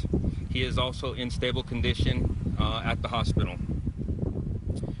injuries. He is also in stable condition at the hospital.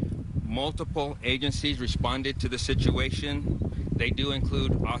 Multiple agencies responded to the situation. They do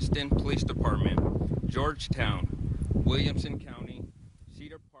include Austin Police Department, Georgetown, Williamson County,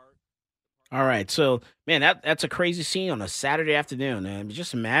 Cedar Park. All right, so man, that's a crazy scene on a Saturday afternoon. And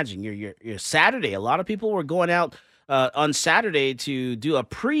just imagine your Saturday. A lot of people were going out on Saturday to do a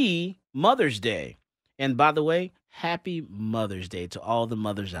pre-Mother's Day. And by the way, happy Mother's Day to all the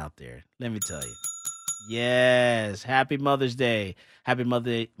mothers out there. Let me tell you. Yes, happy Mother's Day. Happy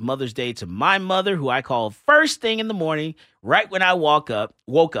Mother's Day to my mother, who I call first thing in the morning, right when I woke up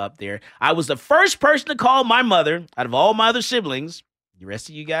there. I was the first person to call my mother out of all my other siblings. The rest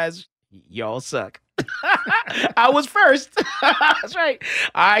of you guys, y'all suck. I was first. That's right.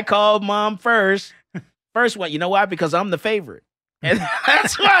 I called mom first. First one. You know why? Because I'm the favorite. And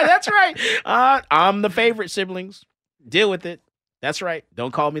that's why. That's right. I'm the favorite, siblings. Deal with it. That's right.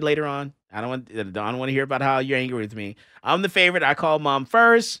 Don't call me later on. I don't want to hear about how you're angry with me. I'm the favorite. I called mom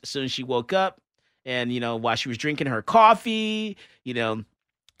first as soon as she woke up. And, while she was drinking her coffee,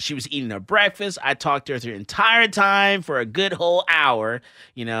 she was eating her breakfast. I talked to her the entire time for a good whole hour.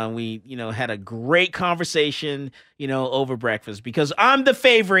 We, had a great conversation, over breakfast because I'm the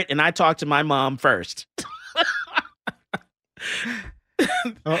favorite and I talked to my mom first.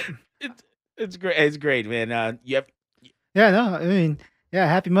 It's great. It's great, man. Yep. Yeah, no, I mean, yeah,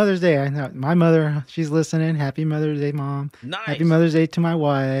 happy Mother's Day. I know my mother, she's listening. Happy Mother's Day, Mom. Nice. Happy Mother's Day to my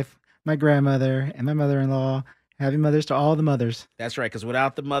wife, my grandmother, and my mother-in-law. Happy Mothers to all the mothers. That's right, because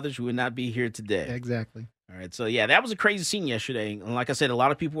without the mothers, we would not be here today. Exactly. All right, so yeah, that was a crazy scene yesterday. And like I said, a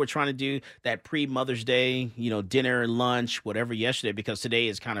lot of people were trying to do that pre-Mother's Day, dinner, lunch, whatever yesterday, because today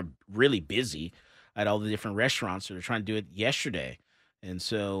is kind of really busy at all the different restaurants. So they're trying to do it yesterday. And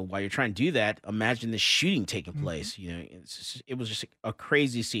so while you're trying to do that, imagine the shooting taking place. It was just a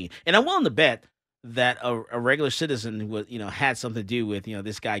crazy scene. And I'm willing to bet that a regular citizen was, had something to do with,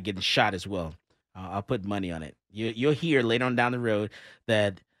 this guy getting shot as well. I'll put money on it. You'll hear later on down the road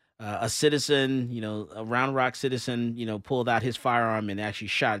that a citizen, a Round Rock citizen, pulled out his firearm and actually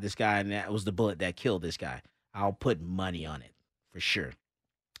shot this guy, and that was the bullet that killed this guy. I'll put money on it for sure.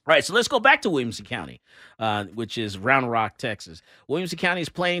 All right, so let's go back to Williamson County, which is Round Rock, Texas. Williamson County is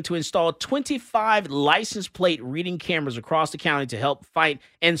planning to install 25 license plate reading cameras across the county to help fight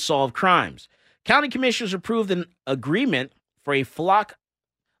and solve crimes. County commissioners approved an agreement for a flock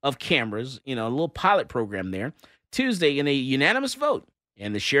of cameras, a little pilot program there, Tuesday in a unanimous vote.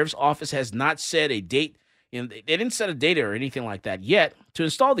 And the sheriff's office has not set a date. They didn't set a date or anything like that yet to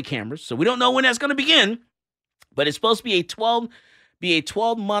install the cameras, so we don't know when that's going to begin. But it's supposed to be a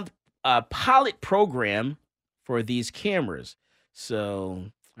 12-month pilot program for these cameras. So,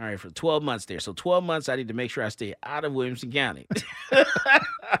 all right, for 12 months there. So 12 months, I need to make sure I stay out of Williamson County.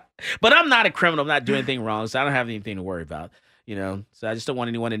 But I'm not a criminal. I'm not doing anything wrong, so I don't have anything to worry about. So I just don't want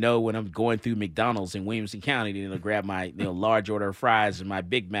anyone to know when I'm going through McDonald's in Williamson County to grab my large order of fries and my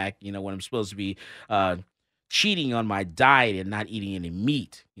Big Mac, when I'm supposed to be cheating on my diet and not eating any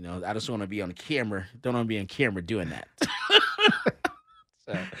meat. I just want to be on camera. Don't want to be on camera doing that.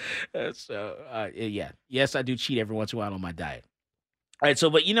 Yeah. Yes, I do cheat every once in a while on my diet. All right. So,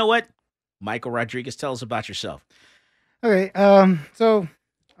 but you know what? Michael Rodriguez, tell us about yourself. Okay. So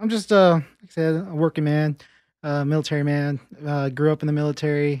I'm just, like I said, a working man, military man. Grew up in the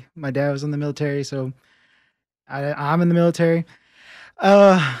military. My dad was in the military, so I'm in the military.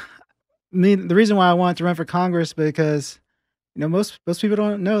 The reason why I wanted to run for Congress because, most people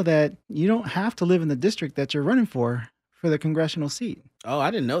don't know that you don't have to live in the district that you're running for the congressional seat. Oh,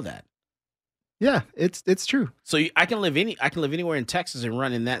 I didn't know that. Yeah, it's true. So I can live anywhere in Texas and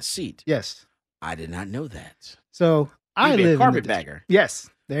run in that seat. Yes, I did not know that. So I live a carpetbagger. Yes,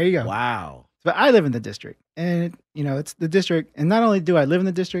 there you go. Wow. But I live in the district, and it's the district. And not only do I live in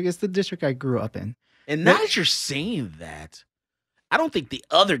the district, it's the district I grew up in. And now that you're saying that, I don't think the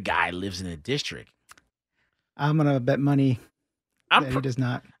other guy lives in the district. I'm gonna bet money that he does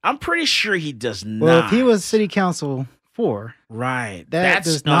not. I'm pretty sure he does not. Well, if he was city council 4, right, that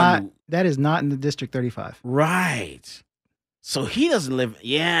is not in the District 35. Right. So he doesn't live.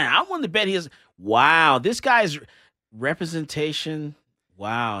 Yeah, I want to bet he is. Wow, this guy's representation.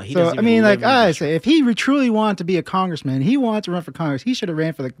 Wow, he doesn't. I mean, like I say, if he truly wanted to be a congressman, he wanted to run for Congress, he should have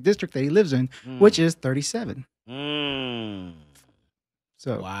ran for the district that he lives in, which is 37.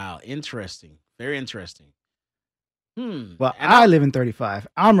 So wow, interesting, very interesting. Well, I live in 35.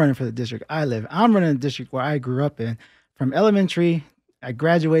 I'm running for the district I live. I'm running the district where I grew up in. From elementary, I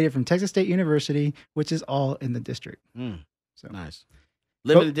graduated from Texas State University, which is all in the district. So nice.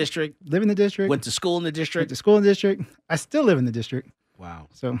 Live in the district. Live in the district. Went to school in the district. Went to school in the district. I still live in the district. Wow.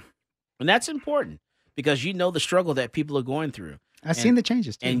 So, and that's important because you know the struggle that people are going through. I've seen the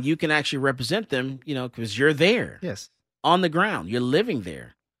changes too. And you can actually represent them, because you're there. Yes. On the ground. You're living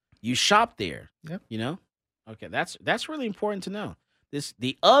there. You shop there. Yep. Okay, that's really important to know.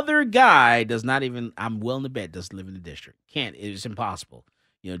 The other guy does not even, I'm willing to bet, doesn't live in the district. Can't. It's impossible.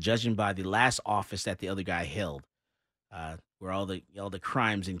 Judging by the last office that the other guy held, where all the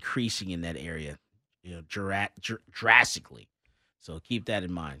crimes increasing in that area, drastically. So keep that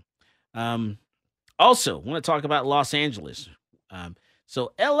in mind. Also, want to talk about Los Angeles.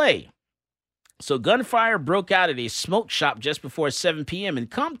 So L.A. So gunfire broke out at a smoke shop just before 7 p.m. in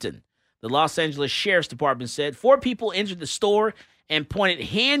Compton. The Los Angeles Sheriff's Department said 4 people entered the store and pointed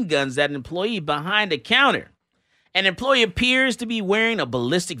handguns at an employee behind a counter. An employee appears to be wearing a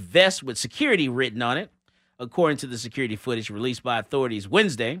ballistic vest with security written on it, according to the security footage released by authorities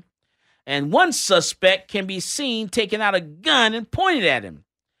Wednesday. And one suspect can be seen taking out a gun and pointing at him.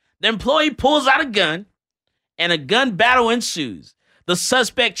 The employee pulls out a gun, and a gun battle ensues. The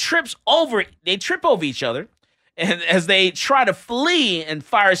suspect trip over each other, and as they try to flee and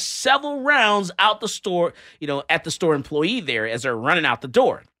fire several rounds out the store, at the store employee there as they're running out the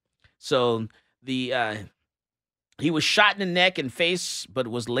door. So he was shot in the neck and face, but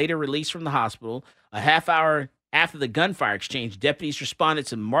was later released from the hospital. A half hour after the gunfire exchange, deputies responded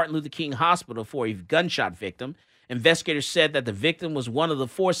to Martin Luther King Hospital for a gunshot victim. Investigators said that the victim was one of the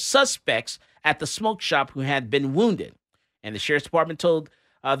 4 suspects at the smoke shop who had been wounded. And the sheriff's department told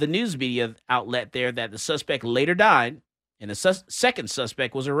the news media outlet there that the suspect later died, and the second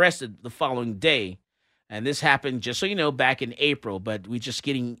suspect was arrested the following day. And this happened, just so you know, back in April, but we're just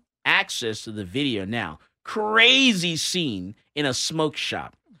getting access to the video now. Crazy scene in a smoke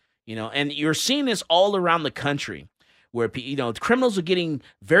shop, and you're seeing this all around the country where, criminals are getting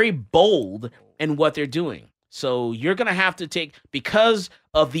very bold in what they're doing. So you're going to have to take, because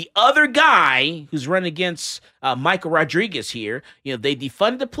of the other guy who's running against Michael Rodriguez here, they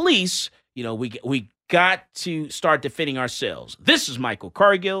defunded the police. We got to start defending ourselves. This is Michael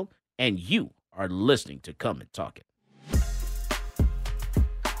Cargill, and you are listening to Come and Talk It.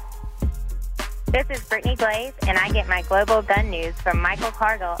 This is Brittany Glaze, and I get my global gun news from Michael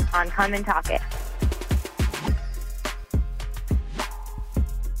Cargill on Come and Talk It.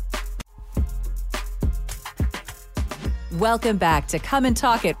 Welcome back to Come and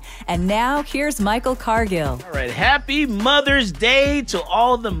Talk It. And now here's Michael Cargill. All right. Happy Mother's Day to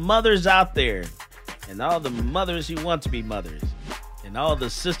all the mothers out there and all the mothers who want to be mothers and all the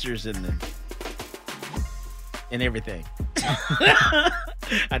sisters in them and everything.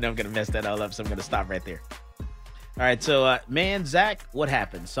 I know I'm going to mess that all up, so I'm going to stop right there. All right. So, man, Zach, what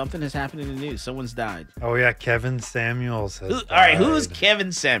happened? Something has happened in the news. Someone's died. Oh, yeah. Kevin Samuels has died. All right. Who's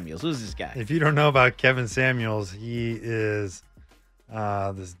Kevin Samuels? Who's this guy? If you don't know about Kevin Samuels, he is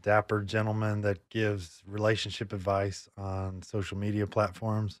this dapper gentleman that gives relationship advice on social media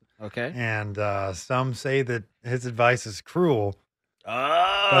platforms. Okay. And some say that his advice is cruel.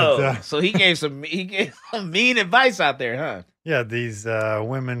 Oh, but, so he gave some mean advice out there, huh? Yeah, these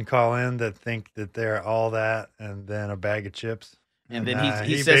women call in that think that they're all that and then a bag of chips. And then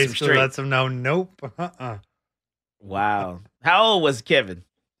he he says basically some straight. lets them know, nope. Wow. How old was Kevin?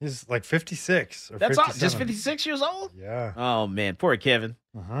 He's like 56 or That's all, 57. just 56 years old? Yeah. Oh, man. Poor Kevin.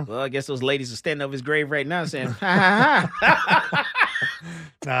 Uh-huh. Well, I guess those ladies are standing over his grave right now saying, ha, ha, ha.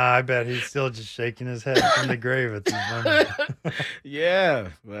 Nah, I bet he's still just shaking his head from the grave at this moment. Yeah.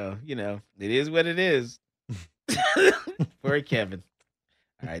 Well, you know, it is what it is. Poor Kevin.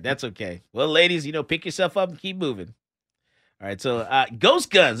 All right. That's okay. Well, ladies, you know, pick yourself up and keep moving. All right. So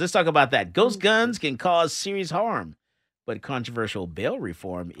ghost guns. Let's talk about that. Ghost guns can cause serious harm, but controversial bail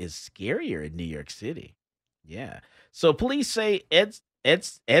reform is scarier in New York City. Yeah. So police say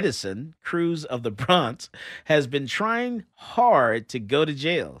Edison Cruz of the Bronx has been trying hard to go to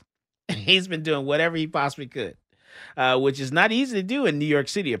jail. He's been doing whatever he possibly could, which is not easy to do in New York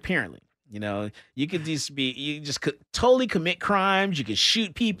City, apparently. You know, you could totally commit crimes. You could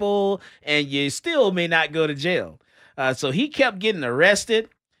shoot people and you still may not go to jail. So he kept getting arrested.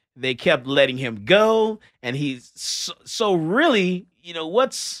 They kept letting him go. And he's so really, you know,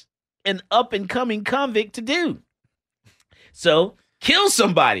 what's an up and coming convict to do? So kill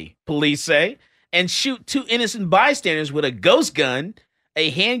somebody, police say, and shoot two innocent bystanders with a ghost gun, a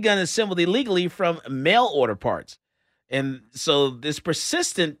handgun assembled illegally from mail order parts. And so this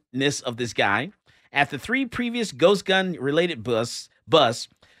persistentness of this guy, after 3 previous ghost gun related busts,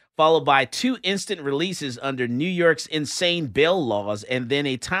 followed by 2 instant releases under New York's insane bail laws, and then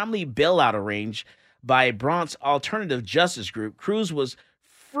a timely bailout arranged by a Bronx alternative justice group, Cruz was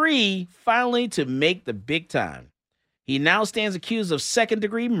free finally to make the big time. He now stands accused of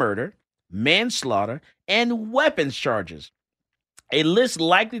second-degree murder, manslaughter, and weapons charges. A list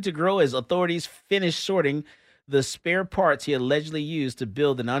likely to grow as authorities finish sorting the spare parts he allegedly used to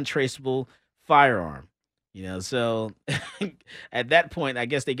build an untraceable firearm. You know, so at that point, I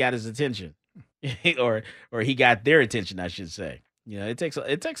guess they got his attention, or he got their attention, I should say. You know, it takes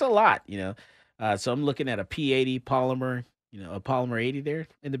a lot. You know, so I'm looking at a P80 polymer, you know, a polymer 80 there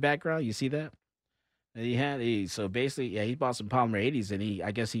in the background. You see that? And so basically, yeah, he bought some polymer 80s, and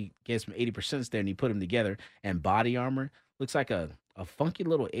I guess he gave some 80% there, and he put them together. And body armor looks like a funky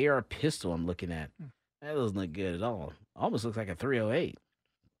little AR pistol. I'm looking at. That doesn't look good at all. Almost looks like a 308.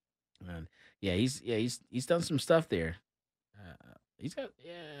 And he's done some stuff there. He's got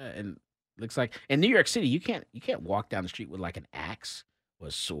and looks like in New York City you can't walk down the street with like an axe or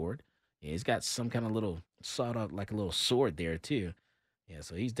a sword. Yeah, he's got some kind of little sawed out like a little sword there too. Yeah,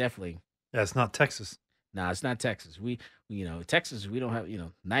 so he's definitely. Yeah, it's not Texas. No, it's not Texas. We Texas, we don't have,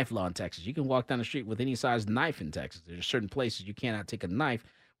 knife law in Texas. You can walk down the street with any size knife in Texas. There's certain places you cannot take a knife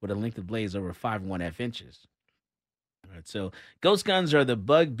with a length of blades over 5 1/2 inches. All right, so ghost guns are the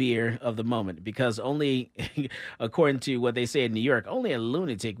bugbear of the moment because only, according to what they say in New York, only a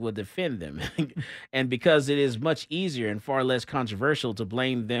lunatic would defend them. And because it is much easier and far less controversial to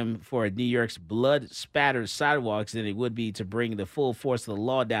blame them for New York's blood-spattered sidewalks than it would be to bring the full force of the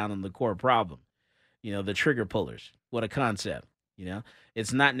law down on the core problem. You know, the trigger pullers. What a concept. You know,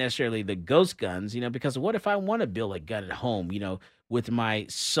 it's not necessarily the ghost guns, because what if I want to build a gun at home, with my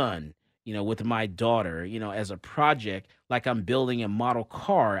son, with my daughter, as a project, like I'm building a model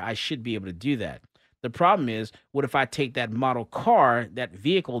car, I should be able to do that. The problem is, what if I take that model car, that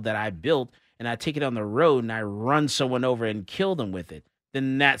vehicle that I built, and I take it on the road and I run someone over and kill them with it?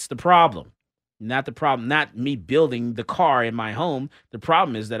 Then that's the problem. Not the problem, not me building the car in my home. The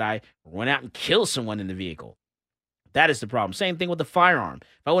problem is that I run out and kill someone in the vehicle. That is the problem. Same thing with the firearm.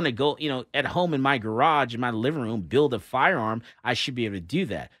 If I want to go, at home in my garage, in my living room, build a firearm, I should be able to do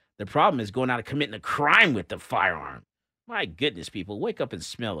that. The problem is going out and committing a crime with the firearm. My goodness, people, wake up and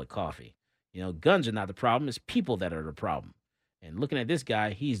smell the coffee. Guns are not the problem. It's people that are the problem. And looking at this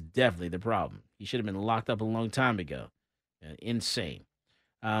guy, he's definitely the problem. He should have been locked up a long time ago. Insane.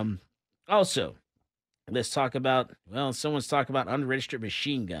 Also, let's talk about, someone's talking about unregistered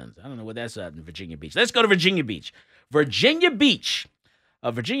machine guns. I don't know what that's at in Virginia Beach. Let's go to Virginia Beach. Virginia Beach.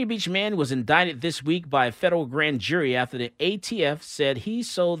 A Virginia Beach man was indicted this week by a federal grand jury after the ATF said he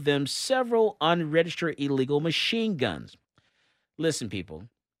sold them several unregistered illegal machine guns. Listen, people,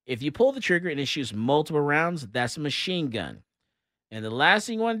 if you pull the trigger and it shoots multiple rounds, that's a machine gun. And the last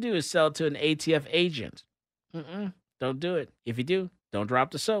thing you want to do is sell it to an ATF agent. Don't do it. If you do, don't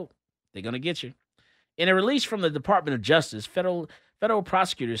drop the soap. They're going to get you. In a release from the Department of Justice, federal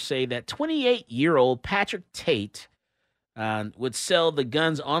prosecutors say that 28-year-old Patrick Tate would sell the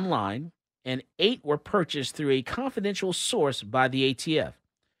guns online, and 8 were purchased through a confidential source by the ATF.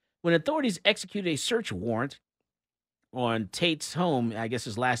 When authorities executed a search warrant on Tate's home, I guess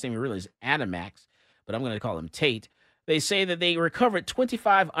his last name really is Adamax, but I'm going to call him Tate, they say that they recovered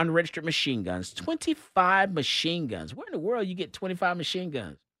 25 unregistered machine guns. 25 machine guns. Where in the world you get 25 machine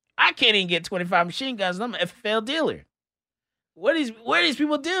guns? I can't even get 25 machine guns, and I'm an FFL dealer. What do these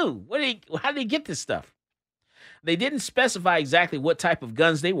people do? How do they get this stuff? They didn't specify exactly what type of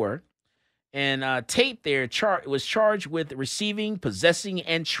guns they were. And Tate there was charged with receiving, possessing,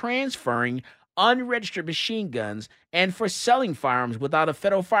 and transferring unregistered machine guns and for selling firearms without a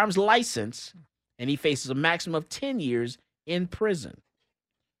federal firearms license. And he faces a maximum of 10 years in prison.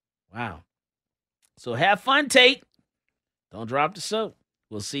 Wow. So have fun, Tate. Don't drop the soap.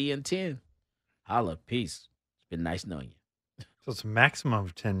 We'll see you in 10. Holla. Peace. It's been nice knowing you. So it's a maximum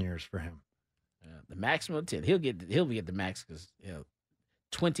of 10 years for him. The maximum of 10. He'll get the max because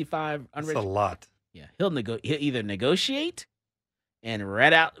 25 unregistered. That's a lot. Yeah. He'll either negotiate and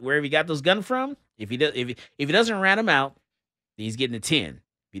rat out wherever he got those guns from. If he doesn't rat them out, then he's getting a 10.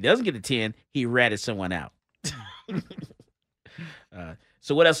 If he doesn't get a 10, he ratted someone out.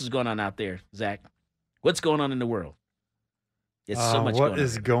 So what else is going on out there, Zach? What's going on in the world? It's so much going on. What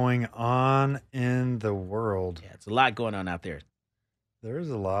is going on in the world? Yeah, it's a lot going on out there. There is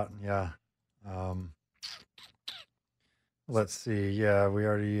a lot, yeah. Let's see. Yeah, we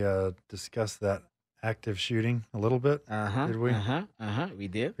already discussed that active shooting a little bit. Did we? We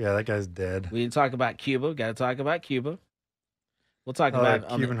did. Yeah, that guy's dead. We didn't talk about Cuba. Got to talk about Cuba. We'll talk about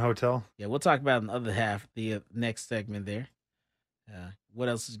Cuban hotel. Yeah, we'll talk about in the other half, the next segment there. What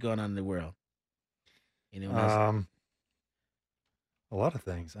else is going on in the world? Anyone else? A lot of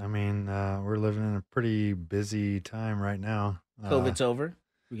things. I mean, we're living in a pretty busy time right now. COVID's over.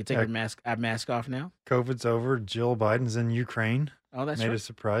 We can take our mask off now. COVID's over. Jill Biden's in Ukraine. Oh, that's made right. a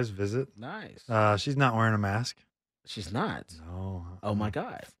surprise visit. Nice. She's not wearing a mask. She's not. No. Oh my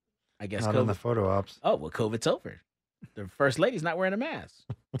God. I guess not COVID. on the photo ops. Oh well, COVID's over. The first lady's not wearing a mask.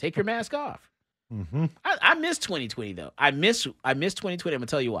 Take your mask off. Mm-hmm. I miss 2020 though. I miss 2020. I'm gonna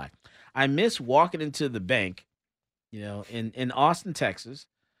tell you why. I miss walking into the bank, in Austin, Texas,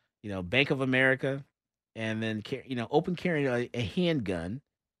 Bank of America, and then open carrying a handgun,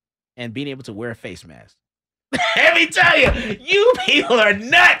 and being able to wear a face mask. Let me tell you people are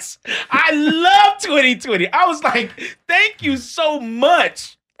nuts. I love 2020. I was like, thank you so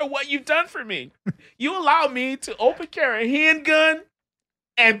much for what you've done for me. You allowed me to open carry a handgun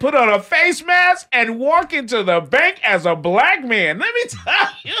and put on a face mask and walk into the bank as a black man. Let me tell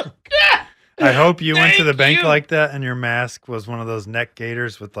you. I hope you went to the bank like that and your mask was one of those neck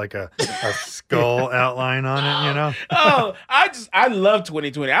gaiters with like a skull outline on it, Oh, I love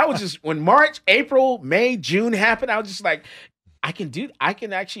 2020. I was just, when March, April, May, June happened, I was just like, I can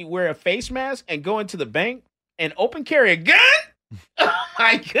actually wear a face mask and go into the bank and open carry a gun? Oh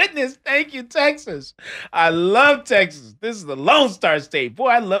my goodness. Thank you, Texas. I love Texas. This is the Lone Star State. Boy,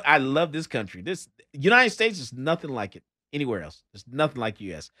 I love this country. This United States is nothing like it anywhere else. There's nothing like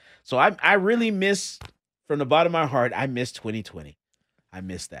U.S. So I really miss, from the bottom of my heart, I miss 2020. I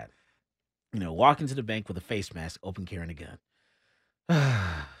miss that. Walking to the bank with a face mask, open carrying a gun.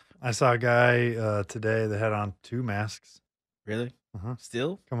 I saw a guy today that had on 2 masks. Really? Uh-huh.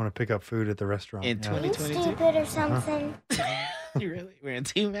 Still? Coming to pick up food at the restaurant. In 2022? Stupid or something. You really? Wearing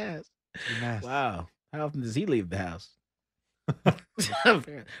 2 masks? 2 masks. Wow. How often does he leave the house?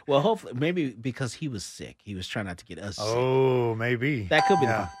 Well, hopefully, maybe because he was sick. He was trying not to get us sick. Oh, maybe. That could be.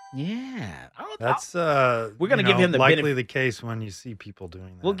 Yeah. That's we're going to give him the likely the case when you see people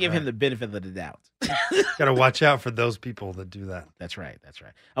doing that. We'll give him the benefit of the doubt. Got to watch out for those people that do that. That's right.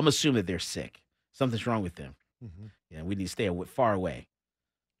 I'm assuming that they're sick. Something's wrong with them. Mm-hmm. Yeah, we need to stay far away.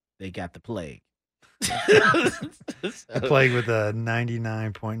 They got the plague. A plague with a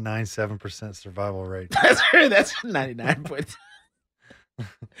 99.97% survival rate. That's right. That's 99.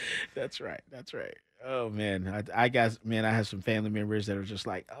 That's right. Oh man, I have some family members that are just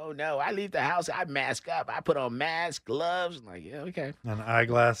like, oh no, I leave the house, I mask up, I put on mask, gloves. I'm like, yeah, okay. And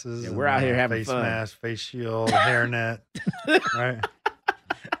eyeglasses. Yeah, we're out here having face fun. mask, face shield, hairnet. Right?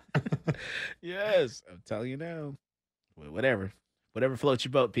 Yes, I'm telling you now. Well, whatever floats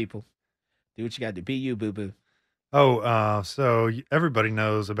your boat, people. Do what you got to do. Be you, boo boo. Oh, so everybody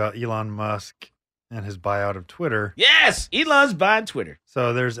knows about Elon Musk and his buyout of Twitter. Yes, Elon's buying Twitter.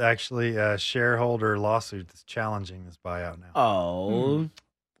 So there's actually a shareholder lawsuit that's challenging this buyout now. Oh,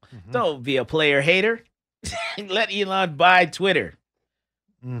 don't be a player hater. Let Elon buy Twitter.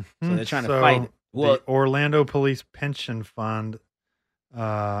 So they're trying to fight it. Well, the Orlando Police Pension Fund.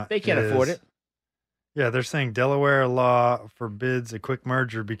 They can't afford it. Yeah, they're saying Delaware law forbids a quick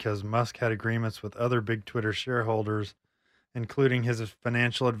merger because Musk had agreements with other big Twitter shareholders, including his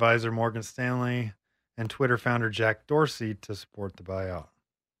financial advisor Morgan Stanley and Twitter founder Jack Dorsey, to support the buyout.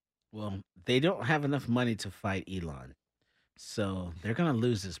 Well, they don't have enough money to fight Elon, so they're going to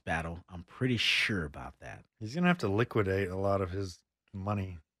lose this battle. I'm pretty sure about that. He's going to have to liquidate a lot of his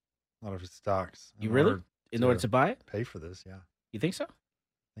money, a lot of his stocks. In order to buy it? Pay for this, yeah. You think so? I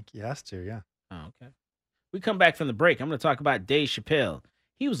think he has to, yeah. Oh, okay. We come back from the break. I'm going to talk about Dave Chappelle.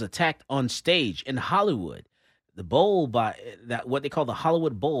 He was attacked on stage in Hollywood. The bowl what they call the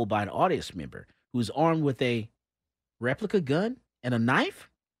Hollywood Bowl, by an audience member who's armed with a replica gun and a knife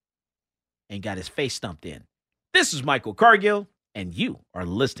and got his face stumped in. This is Michael Cargill, and you are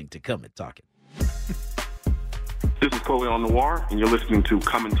listening to Come and Talk It. This is Chloe on Noir, and you're listening to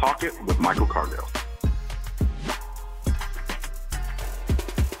Come and Talk It with Michael Cargill.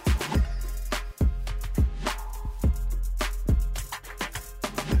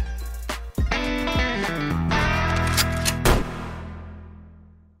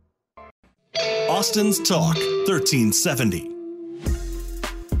 Austin's Talk 1370.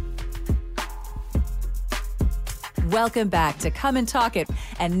 Welcome back to Come and Talk It.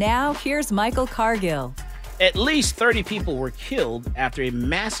 And now here's Michael Cargill. At least 30 people were killed after a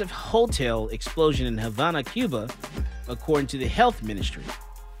massive hotel explosion in Havana, Cuba, according to the health ministry.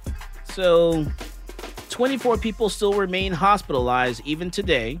 So 24 people still remain hospitalized even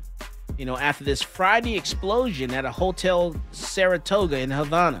today, after this Friday explosion at a Hotel Saratoga in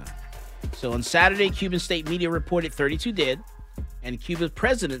Havana. So on Saturday, Cuban state media reported 32 dead, and Cuba's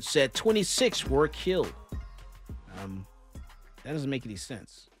president said 26 were killed. That doesn't make any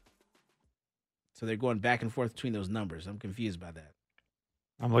sense. So they're going back and forth between those numbers. I'm confused by that.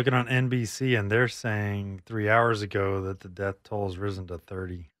 I'm looking on NBC, and they're saying 3 hours ago that the death toll has risen to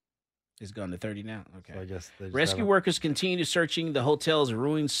 30. It's gone to 30 now? Okay. So I guess rescue workers continue searching the hotel's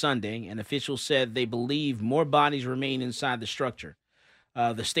ruined Sunday, and officials said they believe more bodies remain inside the structure.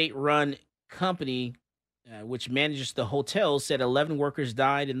 The state-run company, which manages the hotel, said 11 workers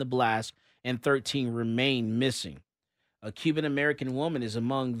died in the blast and 13 remain missing. A Cuban-American woman is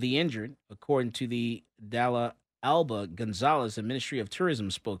among the injured, according to the Dalla Alba Gonzalez, a Ministry of Tourism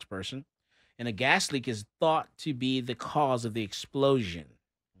spokesperson, and a gas leak is thought to be the cause of the explosion.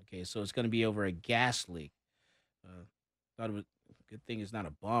 Okay, so it's going to be over a gas leak. Thought it was good thing it's not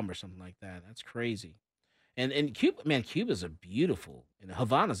a bomb or something like that. That's crazy. And Cuba, man, Cuba's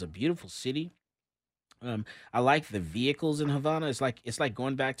Havana's a beautiful city. I like the vehicles in Havana. It's like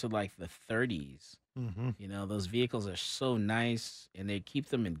going back to like the 30s. Mm-hmm. Those vehicles are so nice, and they keep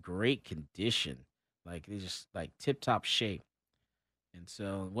them in great condition. Like they're just like tip-top shape. And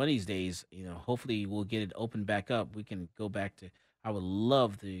so one of these days, hopefully we'll get it opened back up. We can go back to. I would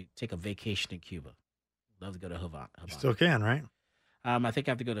love to take a vacation in Cuba. Love to go to Havana. You still can, right? I think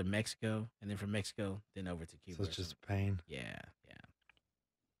I have to go to Mexico, and then from Mexico, then over to Cuba. So it's just a pain. Yeah.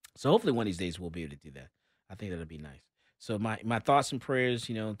 So hopefully one of these days we'll be able to do that. I think that'll be nice. So my thoughts and prayers,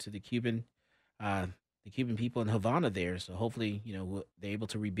 to the Cuban people in Havana there. So hopefully, they're able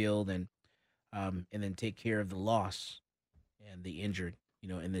to rebuild and then take care of the loss and the injured,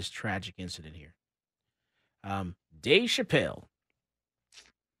 in this tragic incident here. Dave Chappelle.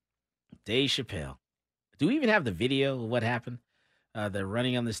 Do we even have the video of what happened? The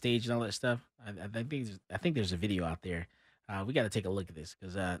running on the stage and all that stuff. I think there's a video out there. We got to take a look at this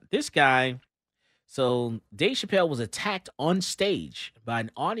because this guy. So Dave Chappelle was attacked on stage by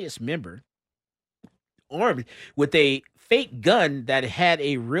an audience member, armed with a fake gun that had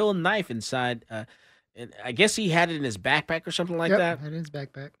a real knife inside. And I guess he had it in his backpack or something like that. Had it in his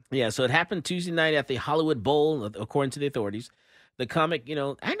backpack. Yeah. So it happened Tuesday night at the Hollywood Bowl, according to the authorities. The comic,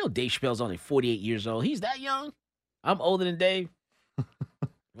 I know Dave Chappelle's only 48 years old. He's that young. I'm older than Dave.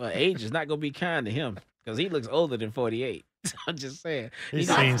 Well, age is not going to be kind to him because he looks older than 48. I'm just saying.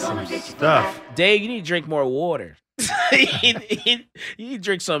 He's seen some stuff. Dave, you need to drink more water. you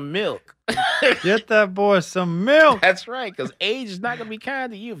drink some milk. Get that boy some milk. That's right, because age is not going to be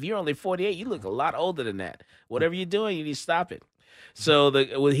kind to you. If you're only 48, you look a lot older than that. Whatever you're doing, you need to stop it. So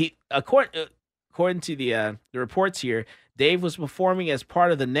according to the reports here, Dave was performing as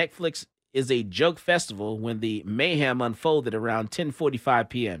part of the Netflix Is a Joke Festival when the mayhem unfolded around 10:45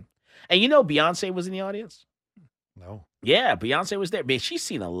 p.m. And you know Beyonce was in the audience? No. Yeah, Beyonce was there. Man, she's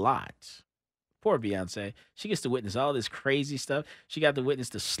seen a lot. Poor Beyonce. She gets to witness all this crazy stuff. She got to witness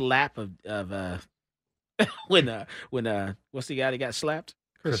the slap of when what's the guy that got slapped?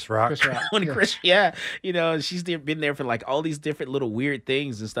 Chris Rock. Chris Rock. Yeah, she's been there for like all these different little weird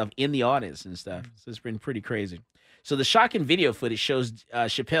things and stuff in the audience and stuff. So it's been pretty crazy. So the shocking video footage shows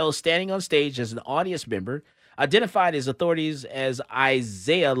Chappelle standing on stage as an audience member, identified as authorities as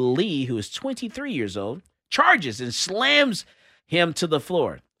Isaiah Lee, who is 23 years old, charges and slams him to the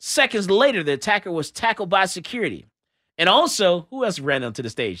floor. Seconds later, the attacker was tackled by security. And also, who else ran onto the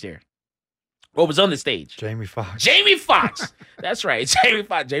stage there? What was on the stage? Jamie Foxx. Jamie Foxx. That's right. Jamie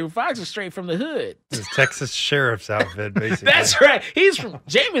Foxx. Jamie Foxx is straight from the hood. His Texas sheriff's outfit, basically. That's right.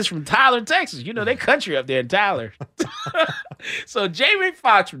 Jamie's from Tyler, Texas. You know, they country up there in Tyler. So Jamie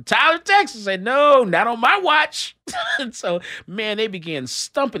Foxx from Tyler, Texas said, no, not on my watch. So, man, they began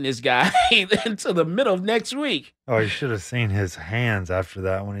stumping this guy until the middle of next week. Oh, you should have seen his hands after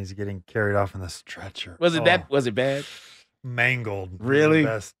that when he's getting carried off in the stretcher. Was it bad? Mangled. Really? The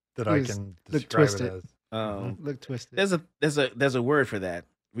best that I can describe it as. Oh, look twisted. There's a word for that.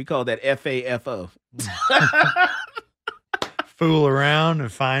 We call that FAFO. Fool around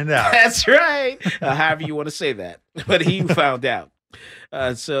and find out. That's right. However you want to say that, but he found out.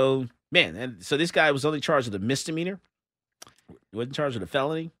 So this guy was only charged with a misdemeanor. He wasn't charged with a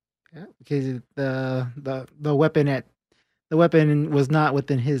felony. Yeah, because the weapon was not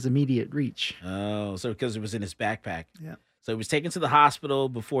within his immediate reach. Oh, so because it was in his backpack. Yeah. So he was taken to the hospital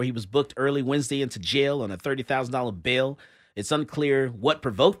before he was booked early Wednesday into jail on a $30,000 bail. It's unclear what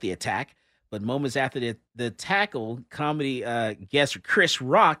provoked the attack, but moments after the tackle, comedy guest Chris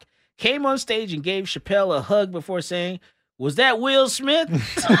Rock came on stage and gave Chappelle a hug before saying, "Was that Will Smith?"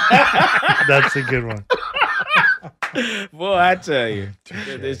 That's a good one. Boy, I tell you,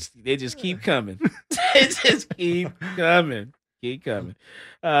 they just keep coming. They just keep coming. Keep coming.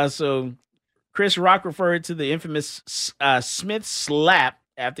 So Chris Rock referred to the infamous Smith slap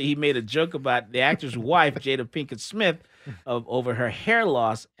after he made a joke about the actor's wife, Jada Pinkett Smith, over her hair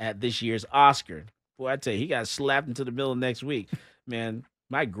loss at this year's Oscar. Boy, I tell you, he got slapped into the middle of next week. Man,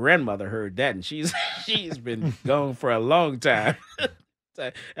 my grandmother heard that, and she's been gone for a long time.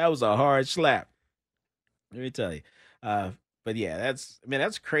 That was a hard slap. Let me tell you. But yeah,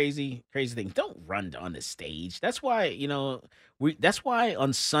 that's crazy thing. Don't run on the stage. That's why, that's why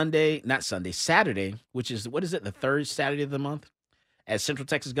on Saturday, which is, what is it, the third Saturday of the month, at Central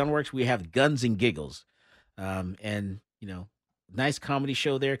Texas Gunworks, we have Guns and Giggles. And nice comedy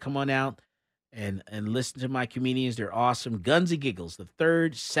show there. Come on out and listen to my comedians. They're awesome. Guns and Giggles, the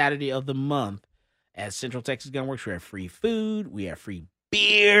third Saturday of the month at Central Texas Gunworks. We have free food. We have free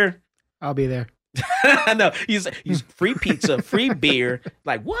beer. I'll be there. No, he's free pizza, free beer.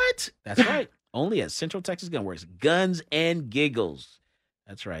 Like, what? That's right. Only at Central Texas Gunworks. Guns and Giggles.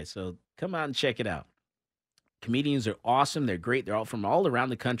 That's right. So come out and check it out. Comedians are awesome. They're great. They're all from all around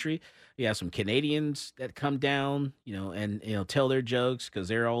the country. We have some Canadians that come down, and tell their jokes because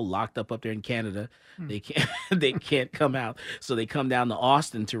they're all locked up there in Canada. They can't come out, so they come down to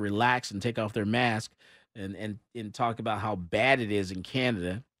Austin to relax and take off their mask and talk about how bad it is in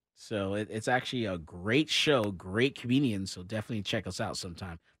Canada. So it's actually a great show, great comedians. So definitely check us out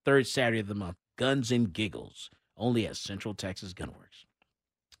sometime. Third Saturday of the month, Guns and Giggles, only at Central Texas Gunworks.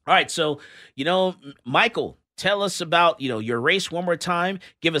 All right, so Michael, tell us about your race one more time.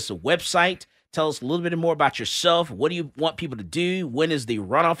 Give us a website. Tell us a little bit more about yourself. What do you want people to do? When is the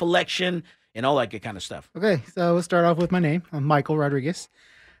runoff election? And all that good kind of stuff. Okay, so we'll start off with my name. I'm Michael Rodriguez,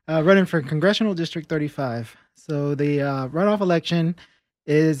 running for Congressional District 35. So the runoff election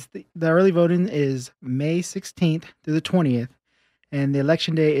is the early voting is May 16th through the 20th, and the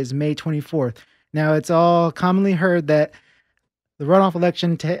election day is May 24th. Now, it's all commonly heard that the runoff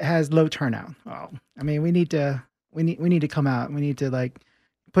election has low turnout. Oh, I mean, we need to come out. We need to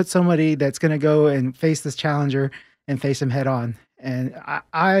put somebody that's going to go and face this challenger and face him head on. And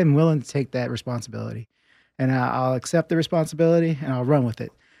I'm willing to take that responsibility, and I'll accept the responsibility and I'll run with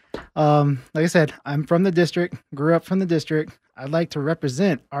it. Like I said, I'm from the district, grew up from the district. I'd like to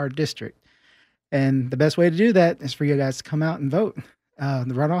represent our district. And the best way to do that is for you guys to come out and vote.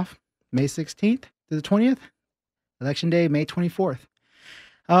 The runoff, May 16th to the 20th. Election day, May 24th.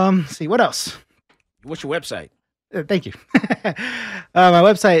 See, what else? What's your website? Thank you. My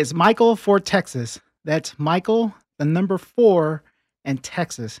website is Michael for Texas. That's Michael, the number 4, and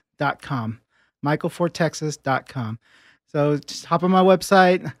Texas.com. MichaelForTexas.com. So just hop on my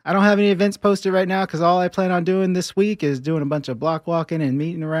website. I don't have any events posted right now because all I plan on doing this week is doing a bunch of block walking and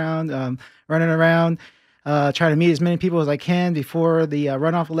meeting around, running around, trying to meet as many people as I can before the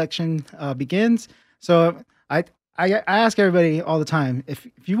runoff election begins. So I ask everybody all the time, if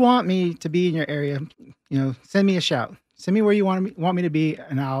you want me to be in your area, send me a shout. Send me where you want me to be,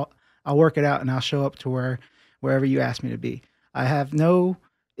 and I'll work it out, and I'll show up to wherever you ask me to be. I have no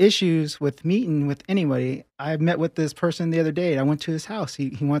issues with meeting with anybody. I met with this person the other day. I went to his house.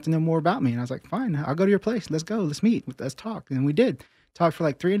 He wanted to know more about me, and I was like, fine, I'll go to your place. Let's go. Let's meet. Let's talk. And we did. Talked for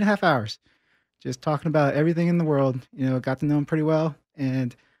like 3.5 hours, just talking about everything in the world. Got to know him pretty well,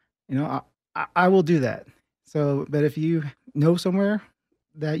 and I will do that. So, but if you know somewhere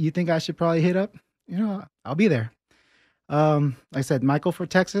that you think I should probably hit up, I'll be there. Like I said,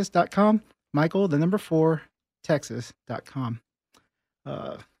 MichaelForTexas.com. Michael, the number 4, Texas.com.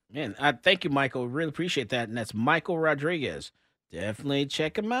 Man, I thank you, Michael. Really appreciate that. And that's Michael Rodriguez. Definitely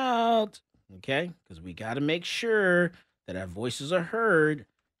check him out. Okay? Because we got to make sure that our voices are heard.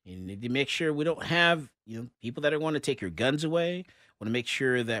 You need to make sure we don't have, people that are going to take your guns away. Want to make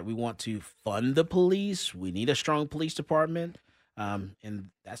sure that we want to fund the police. We need a strong police department. And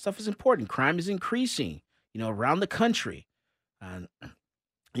that stuff is important. Crime is increasing, around the country.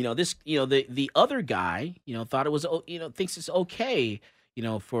 The other guy, thought it was, thinks it's okay,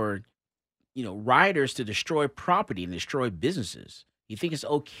 for, rioters to destroy property and destroy businesses. You think it's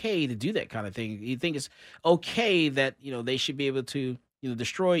okay to do that kind of thing. You think it's okay that, they should be able to,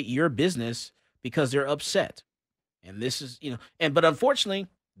 destroy your business because they're upset. And this is, but unfortunately,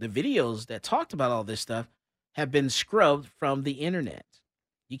 the videos that talked about all this stuff have been scrubbed from the internet.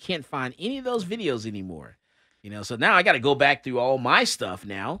 You can't find any of those videos anymore. So now I got to go back through all my stuff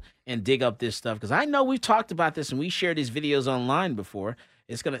now and dig up this stuff because I know we've talked about this and we shared these videos online before.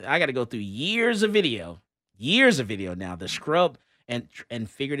 I got to go through years of video now to scrub and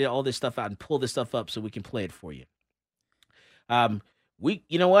figure all this stuff out and pull this stuff up so we can play it for you.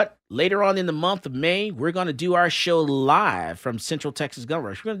 You know what? Later on in the month of May, we're going to do our show live from Central Texas Gun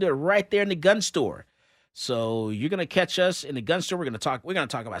Rush. We're going to do it right there in the gun store. So you're going to catch us in the gun store. We're going to talk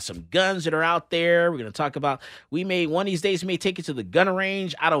about some guns that are out there. We're going to talk about, one of these days, we may take you to the gun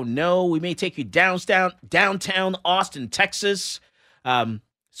range. I don't know. We may take you downtown Austin, Texas.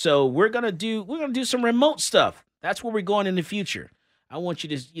 So we're going to do some remote stuff. That's where we're going in the future. I want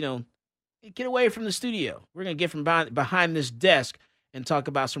you to, get away from the studio. We're going to get from behind this desk and talk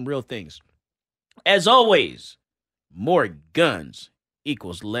about some real things. As always, more guns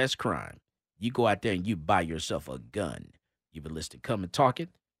equals less crime. You go out there and you buy yourself a gun. You've been listening to Come and Talk It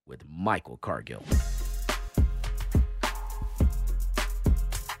with Michael Cargill.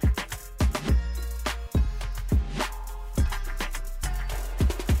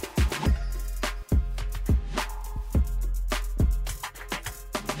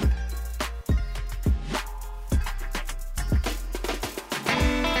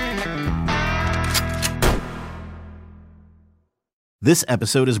 This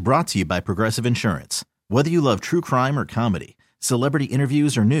episode is brought to you by Progressive Insurance. Whether you love true crime or comedy, celebrity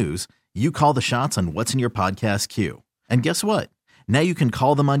interviews or news, you call the shots on what's in your podcast queue. And guess what? Now you can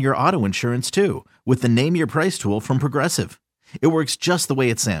call them on your auto insurance too with the Name Your Price tool from Progressive. It works just the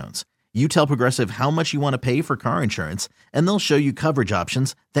way it sounds. You tell Progressive how much you want to pay for car insurance, and they'll show you coverage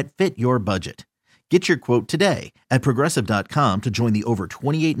options that fit your budget. Get your quote today at Progressive.com to join the over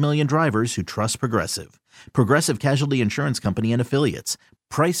 28 million drivers who trust Progressive. Progressive Casualty Insurance Company and Affiliates.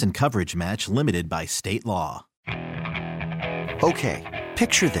 Price and coverage match limited by state law. Okay,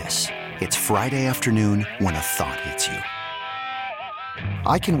 picture this. It's Friday afternoon when a thought hits you.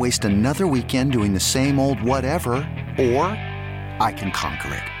 I can waste another weekend doing the same old whatever, or I can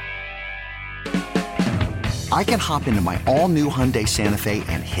conquer it. I can hop into my all-new Hyundai Santa Fe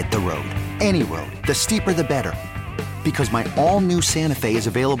and hit the road. Any road. The steeper, the better. Because my all-new Santa Fe is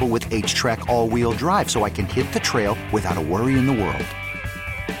available with H-Track all-wheel drive, so I can hit the trail without a worry in the world.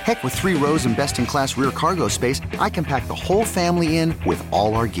 Heck, with 3 rows and best-in-class rear cargo space, I can pack the whole family in with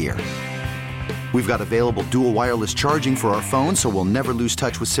all our gear. We've got available dual wireless charging for our phones, so we'll never lose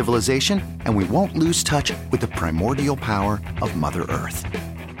touch with civilization, and we won't lose touch with the primordial power of Mother Earth.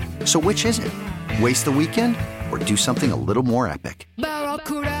 So which is it? Waste the weekend or do something a little more epic?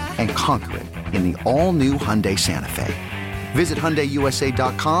 And conquer it in the all-new Hyundai Santa Fe. Visit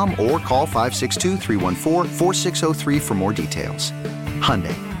HyundaiUSA.com or call 562-314-4603 for more details.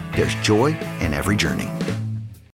 Hyundai, there's joy in every journey.